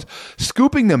 watermelons,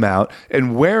 scooping them out,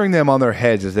 and wearing them on their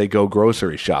heads as they go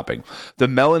grocery shopping. The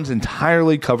melons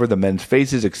entirely cover the men's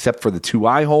faces except for the 2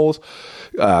 eye holes.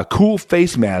 Cool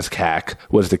face mask hack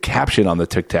was the caption on the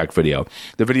TikTok video.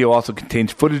 The video also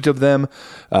contains footage of them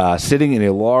sitting in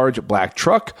a large black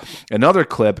truck. Another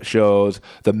clip shows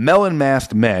the melon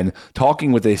masked men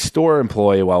talking with a store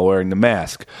employee while wearing the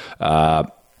mask.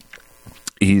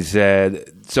 He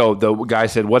said, so the guy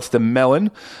said, "What's the melon?"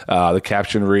 The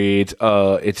caption reads,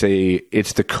 it's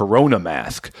the Corona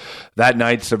mask." That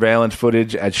night, surveillance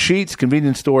footage at Sheetz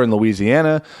convenience store in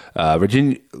Louisa,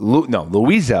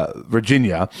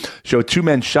 Virginia, showed 2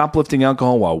 men shoplifting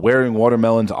alcohol while wearing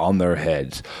watermelons on their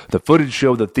heads. The footage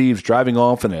showed the thieves driving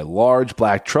off in a large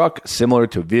black truck, similar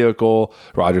to a vehicle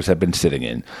Rogers had been sitting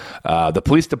in. The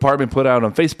police department put out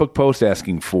a Facebook post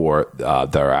asking for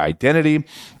their identity.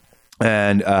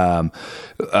 And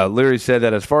Leary said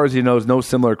that as far as he knows, no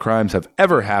similar crimes have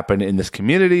ever happened in this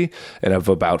community and of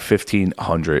about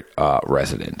 1,500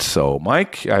 residents. So,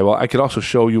 Mike, I could also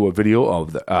show you a video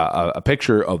of a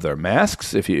picture of their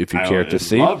masks if you care to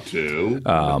see. I'd love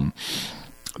to.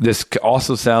 This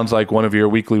also sounds like one of your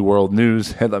weekly world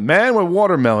news. The man with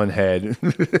watermelon head.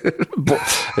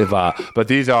 But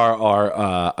these are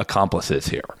our accomplices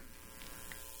here.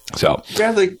 So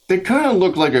Yeah, they kind of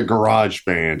look like a garage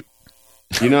band.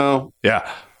 You know? Yeah.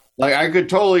 Like, I could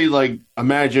totally,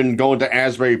 imagine going to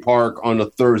Asbury Park on a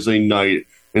Thursday night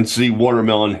and see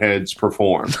Watermelon Heads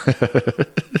perform.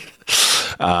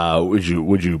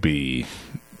 Would you be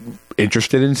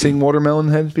interested in seeing Watermelon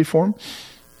Heads perform?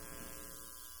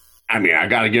 I mean, I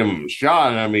got to give them a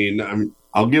shot. I mean,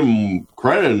 I'll give them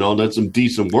credit and all. That's some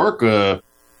decent work,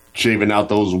 shaving out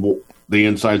the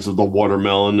insides of the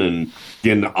watermelon and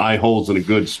getting the eye holes in a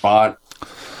good spot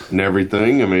and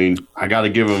everything. I mean, I got to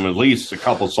give them at least a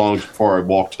couple songs before I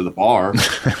walk to the bar.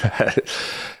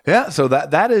 Yeah, so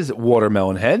that is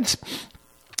Watermelon Heads.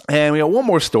 And we got one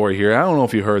more story here. I don't know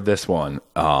if you heard this one,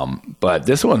 but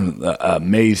this one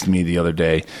amazed me the other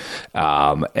day.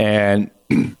 And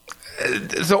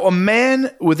so a man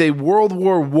with a World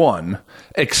War I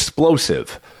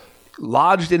explosive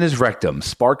lodged in his rectum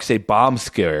sparks a bomb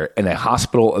scare and a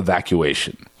hospital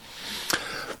evacuation.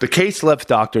 The case left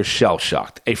doctors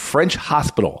shell-shocked. A French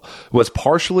hospital was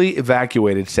partially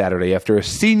evacuated Saturday after a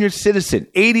senior citizen,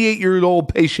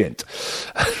 88-year-old patient,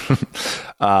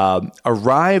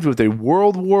 arrived with a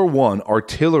World War I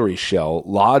artillery shell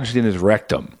lodged in his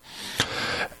rectum.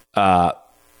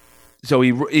 So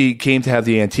he came to have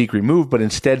the antique removed, but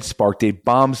instead sparked a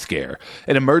bomb scare.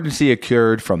 An emergency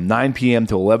occurred from 9 p.m.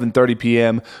 to 11:30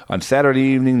 p.m. on Saturday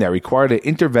evening that required an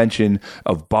intervention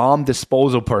of bomb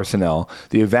disposal personnel,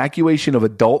 the evacuation of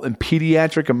adult and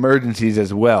pediatric emergencies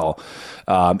as well,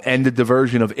 and the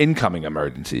diversion of incoming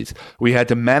emergencies. We had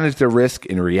to manage the risk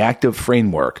in reactive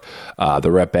framework,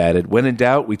 the rep added. When in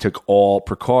doubt, we took all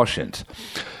precautions.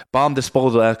 Bomb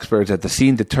disposal experts at the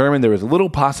scene determined there was little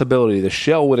possibility the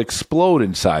shell would explode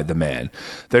inside the man.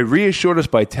 They reassured us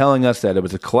by telling us that it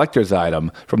was a collector's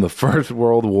item from the First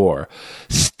World War.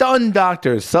 Stunned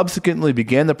doctors subsequently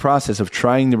began the process of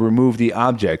trying to remove the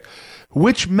object,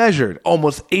 which measured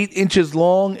almost 8 inches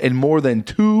long and more than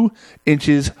 2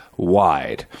 inches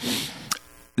wide.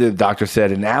 The doctor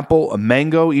said an apple, a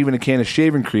mango, even a can of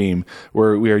shaving cream,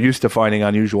 where we are used to finding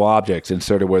unusual objects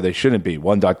inserted where they shouldn't be,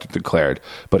 one doctor declared.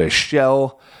 But a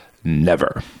shell,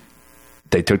 never.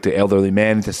 They took the elderly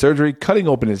man into surgery, cutting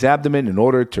open his abdomen in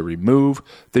order to remove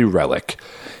the relic.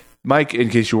 Mike, in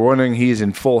case you were wondering, he is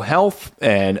in full health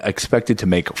and expected to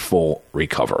make full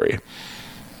recovery.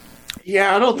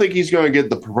 Yeah, I don't think he's going to get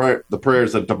the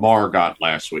prayers that DeMar got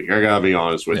last week. I got to be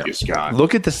honest with you, Scott.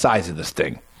 Look at the size of this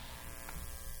thing.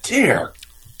 Dear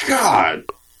God.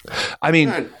 I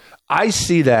mean, I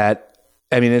see that.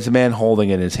 I mean, it's a man holding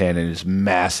it in his hand, and it's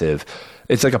massive.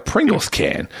 It's like a Pringles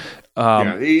can.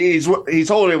 Yeah, he's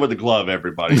holding it with a glove,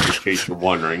 everybody, in case you're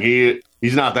wondering.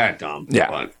 He's not that dumb.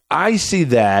 Yeah. But. I see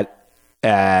that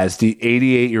as the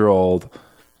 88-year-old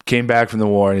came back from the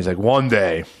war, and he's like, one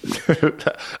day,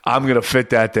 I'm going to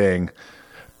fit that thing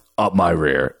up my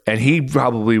rear. And he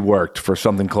probably worked for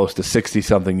something close to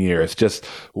 60-something years, just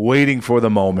waiting for the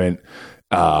moment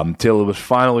till it was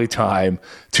finally time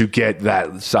to get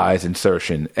that size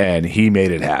insertion, and he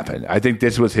made it happen. I think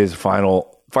this was his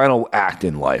final act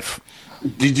in life.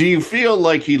 Did you feel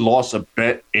like he lost a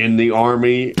bet in the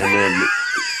Army, and then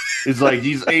it's like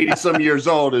he's 80-some years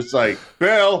old? It's like,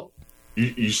 Bill,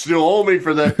 You still owe me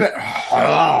for that.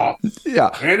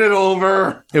 Yeah. Hand it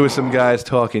over. It was some guys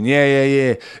talking,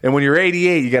 yeah. And when you're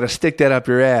 88, you got to stick that up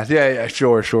your ass. Yeah,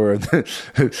 sure.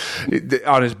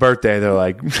 On his birthday, they're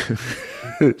like,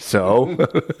 so?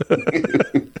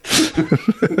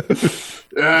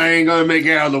 I ain't going to make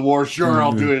it out of the war. Sure,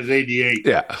 I'll do it at 88.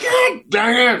 Yeah. God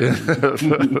dang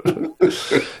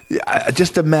it. Yeah, I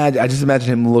just imagine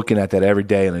him looking at that every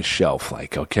day on his shelf,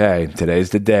 like, okay,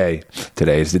 today's the day.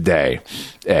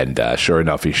 And sure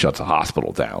enough, he shuts a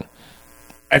hospital down.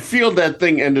 I feel that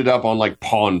thing ended up on like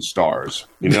Pawn Stars,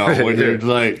 when they're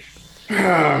like,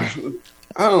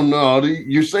 I don't know.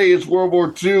 You say it's World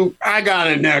War II? I got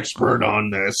an expert on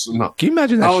this. Can you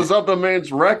imagine that? I was up a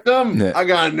man's rectum? Yeah. I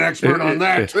got an expert on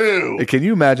that too. Can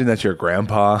you imagine that's your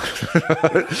grandpa?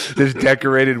 This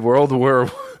decorated World War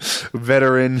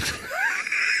veteran.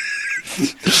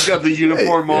 He's got the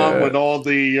uniform on with all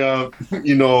the,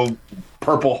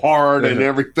 Purple Heart and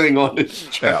everything on his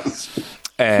chest.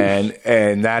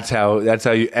 And that's how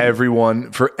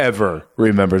everyone forever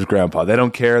remembers Grandpa. They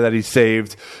don't care that he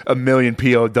saved 1 million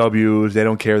POWs. They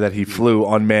don't care that he flew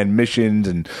unmanned missions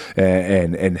and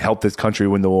helped his country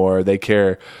win the war. They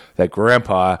care that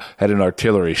Grandpa had an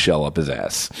artillery shell up his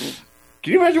ass.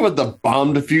 Can you imagine what the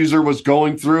bomb diffuser was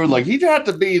going through? Like he'd have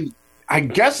to be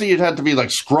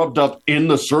like scrubbed up in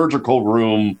the surgical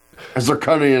room as they're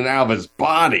cutting it out of his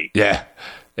body. Yeah.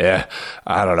 Yeah,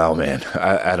 I don't know, man.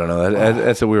 I don't know.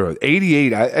 That's a weird one.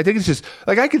 88, I think it's just,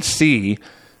 like, I could see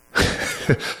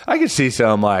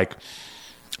some, like,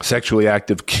 sexually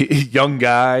active young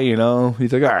guy,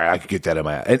 He's like, all right, I could get that in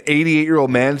my... An 88-year-old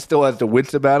man still has the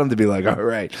wits about him to be like, all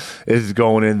right, this is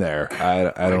going in there. I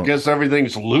don't... I guess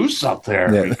everything's loose up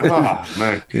there. Yeah. Oh,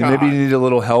 man, maybe you need a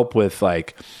little help with,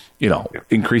 like...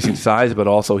 increasing size, but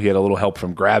also he had a little help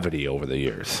from gravity over the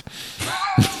years.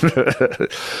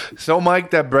 So, Mike,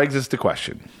 that brings us to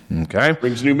question. Okay.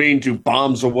 Brings new meaning to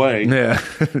bombs away. Yeah.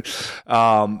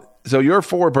 So your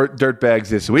 4 dirtbags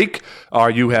this week are: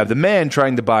 you have the man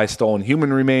trying to buy stolen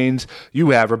human remains,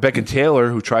 you have Rebecca Taylor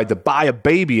who tried to buy a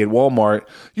baby at Walmart,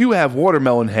 you have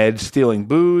Watermelon Head stealing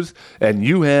booze, and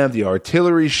you have the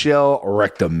artillery shell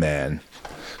rectum man.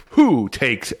 Who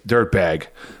takes dirtbag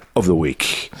of the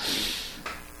week?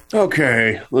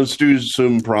 Okay, let's do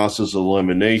some process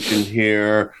elimination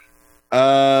here.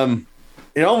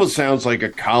 It almost sounds like a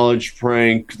college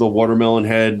prank, the Watermelon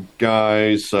Head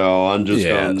guy, so I'm just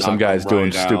going to some guys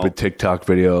doing stupid TikTok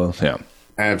videos. Yeah.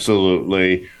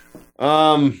 Absolutely.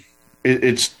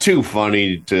 It's too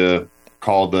funny to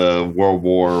call the World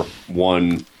War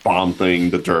I bomb thing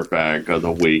the dirtbag of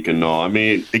the week and all. I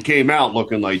mean, it came out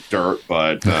looking like dirt,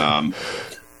 but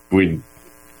we're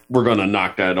going to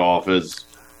knock that off as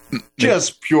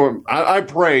just pure. I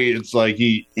pray it's like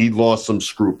he lost some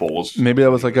scruples. Maybe that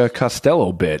was like a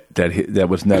Costello bit that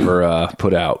was never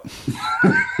put out.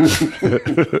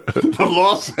 The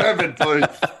Lost Heaven, please.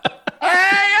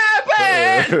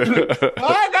 Hey,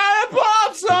 I got a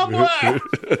bomb somewhere.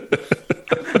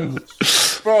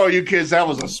 For all you kids, that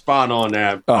was a spot on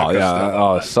that. Oh, yeah.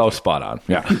 Oh, so spot on.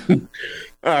 Yeah.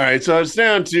 All right, so it's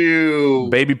down to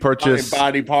baby purchase,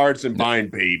 body parts, and buying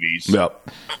babies. Yep.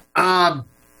 I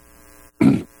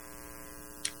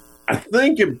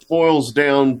think it boils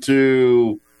down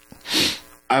to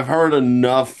I've heard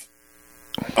enough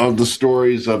of the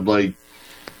stories of like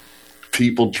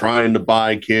people trying to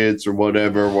buy kids or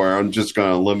whatever where I'm just going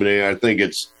to eliminate it. I think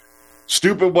it's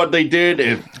stupid what they did.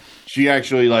 If she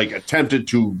actually like attempted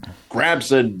to grab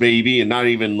said baby and not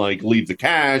even like leave the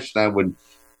cash, that would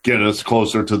get us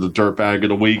closer to the dirtbag of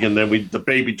the week. And then we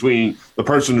debate between the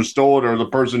person who stole it or the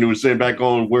person who was sitting back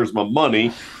going, where's my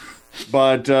money?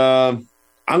 But I'm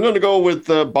going to go with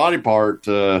the body part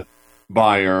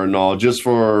buyer and all, just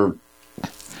for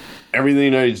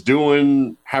everything that he's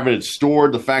doing, having it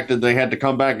stored, the fact that they had to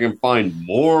come back and find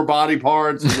more body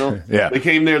parts. Yeah. They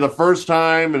came there the first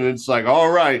time, and it's like,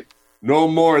 all right, no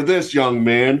more of this, young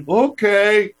man.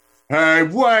 Okay. Hey,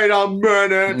 wait a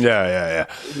minute.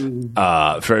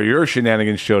 Yeah. For your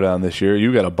shenanigans showdown this year,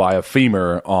 you got to buy a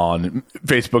femur on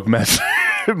Facebook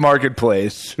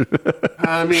Marketplace.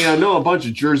 I mean, I know a bunch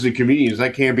of Jersey comedians.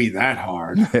 That can't be that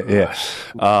hard. Yeah.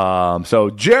 So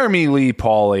Jeremy Lee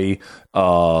Pauley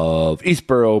of East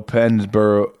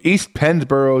Pennsboro.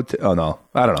 Oh no,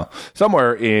 I don't know.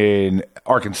 Somewhere in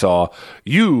Arkansas.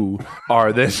 You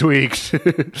are this week's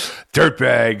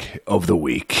dirtbag of the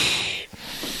week.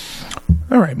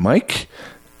 All right, Mike.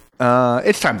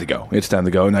 it's time to go. It's time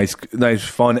to go. Nice,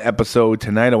 fun episode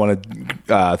tonight. I want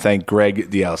to thank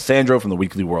Greg D'Alessandro from the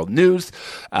Weekly World News,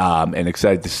 and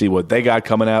excited to see what they got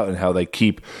coming out and how they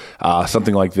keep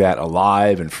something like that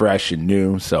alive and fresh and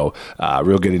new. So,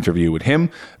 real good interview with him.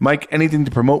 Mike, anything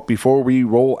to promote before we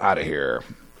roll out of here?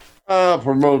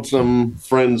 Promote some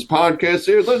friends' podcasts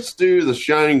here. Let's do the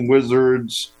Shining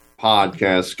Wizards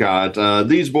podcast, Scott.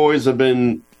 These boys have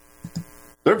been...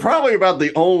 They're probably about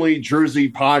the only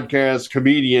Jersey podcast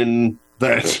comedian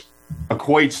that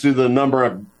equates to the number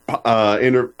of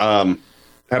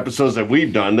episodes that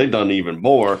we've done. They've done even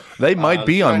more. They might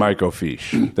be on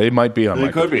Microfiche. They might be on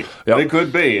They could be. Yep. They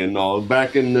could be. And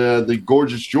back in the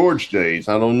Gorgeous George days,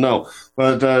 I don't know.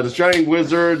 But the Shining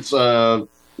Wizards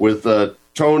with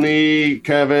Tony,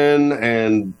 Kevin,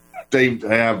 and they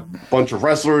have a bunch of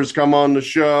wrestlers come on the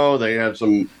show. They have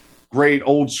some great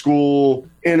old school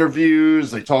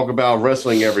interviews. They talk about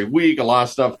wrestling every week. A lot of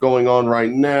stuff going on right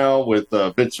now with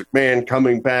Vince McMahon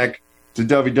coming back to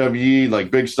WWE,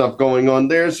 like big stuff going on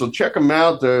there. So check them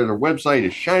out. Their website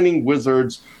is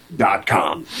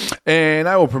shiningwizards.com. And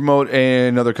I will promote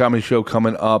another comedy show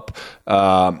coming up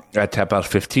at Tap House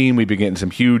 15. We've been getting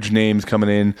some huge names coming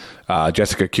in.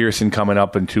 Jessica Kirsten coming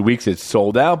up in 2 weeks. It's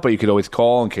sold out, but you could always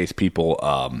call in case people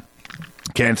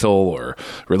cancel or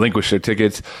relinquish their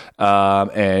tickets.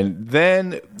 And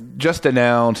then just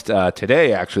announced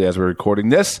today, actually, as we're recording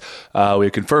this, we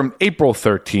confirmed April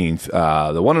 13th,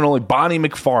 the one and only Bonnie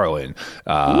McFarlane,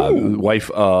 wife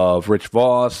of Rich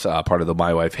Voss, part of the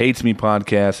My Wife Hates Me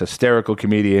podcast, hysterical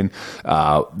comedian,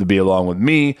 to be along with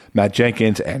me, Matt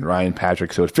Jenkins, and Ryan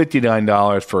Patrick. So it's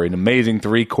 $59 for an amazing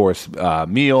 3-course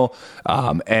meal,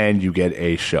 and you get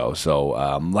a show. So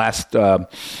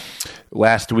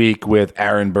last week with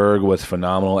Aaron Berg was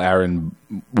phenomenal. Aaron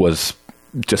was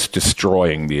just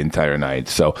destroying the entire night.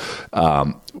 So,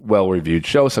 well-reviewed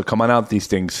show. So come on out. These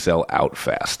things sell out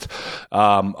fast.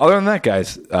 Other than that,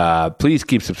 guys, please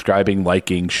keep subscribing,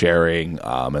 liking, sharing,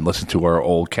 and listen to our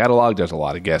old catalog. There's a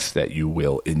lot of guests that you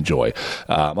will enjoy.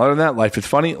 Other than that, life is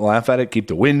funny. Laugh at it. Keep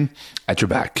the win at your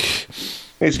back.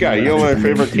 Hey, Scott, you know what my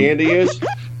favorite candy is?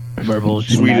 Verbal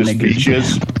Sweetest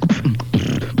peaches.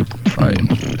 I'm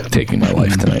taking my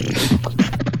life tonight.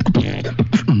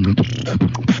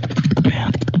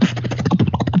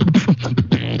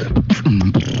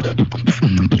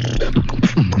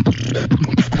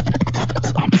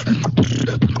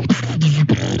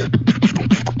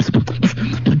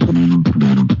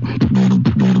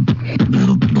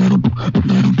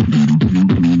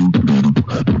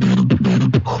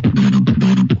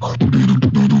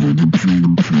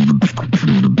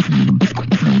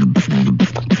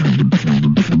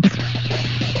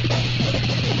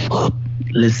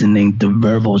 Listening to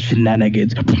verbal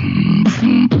shenanigans.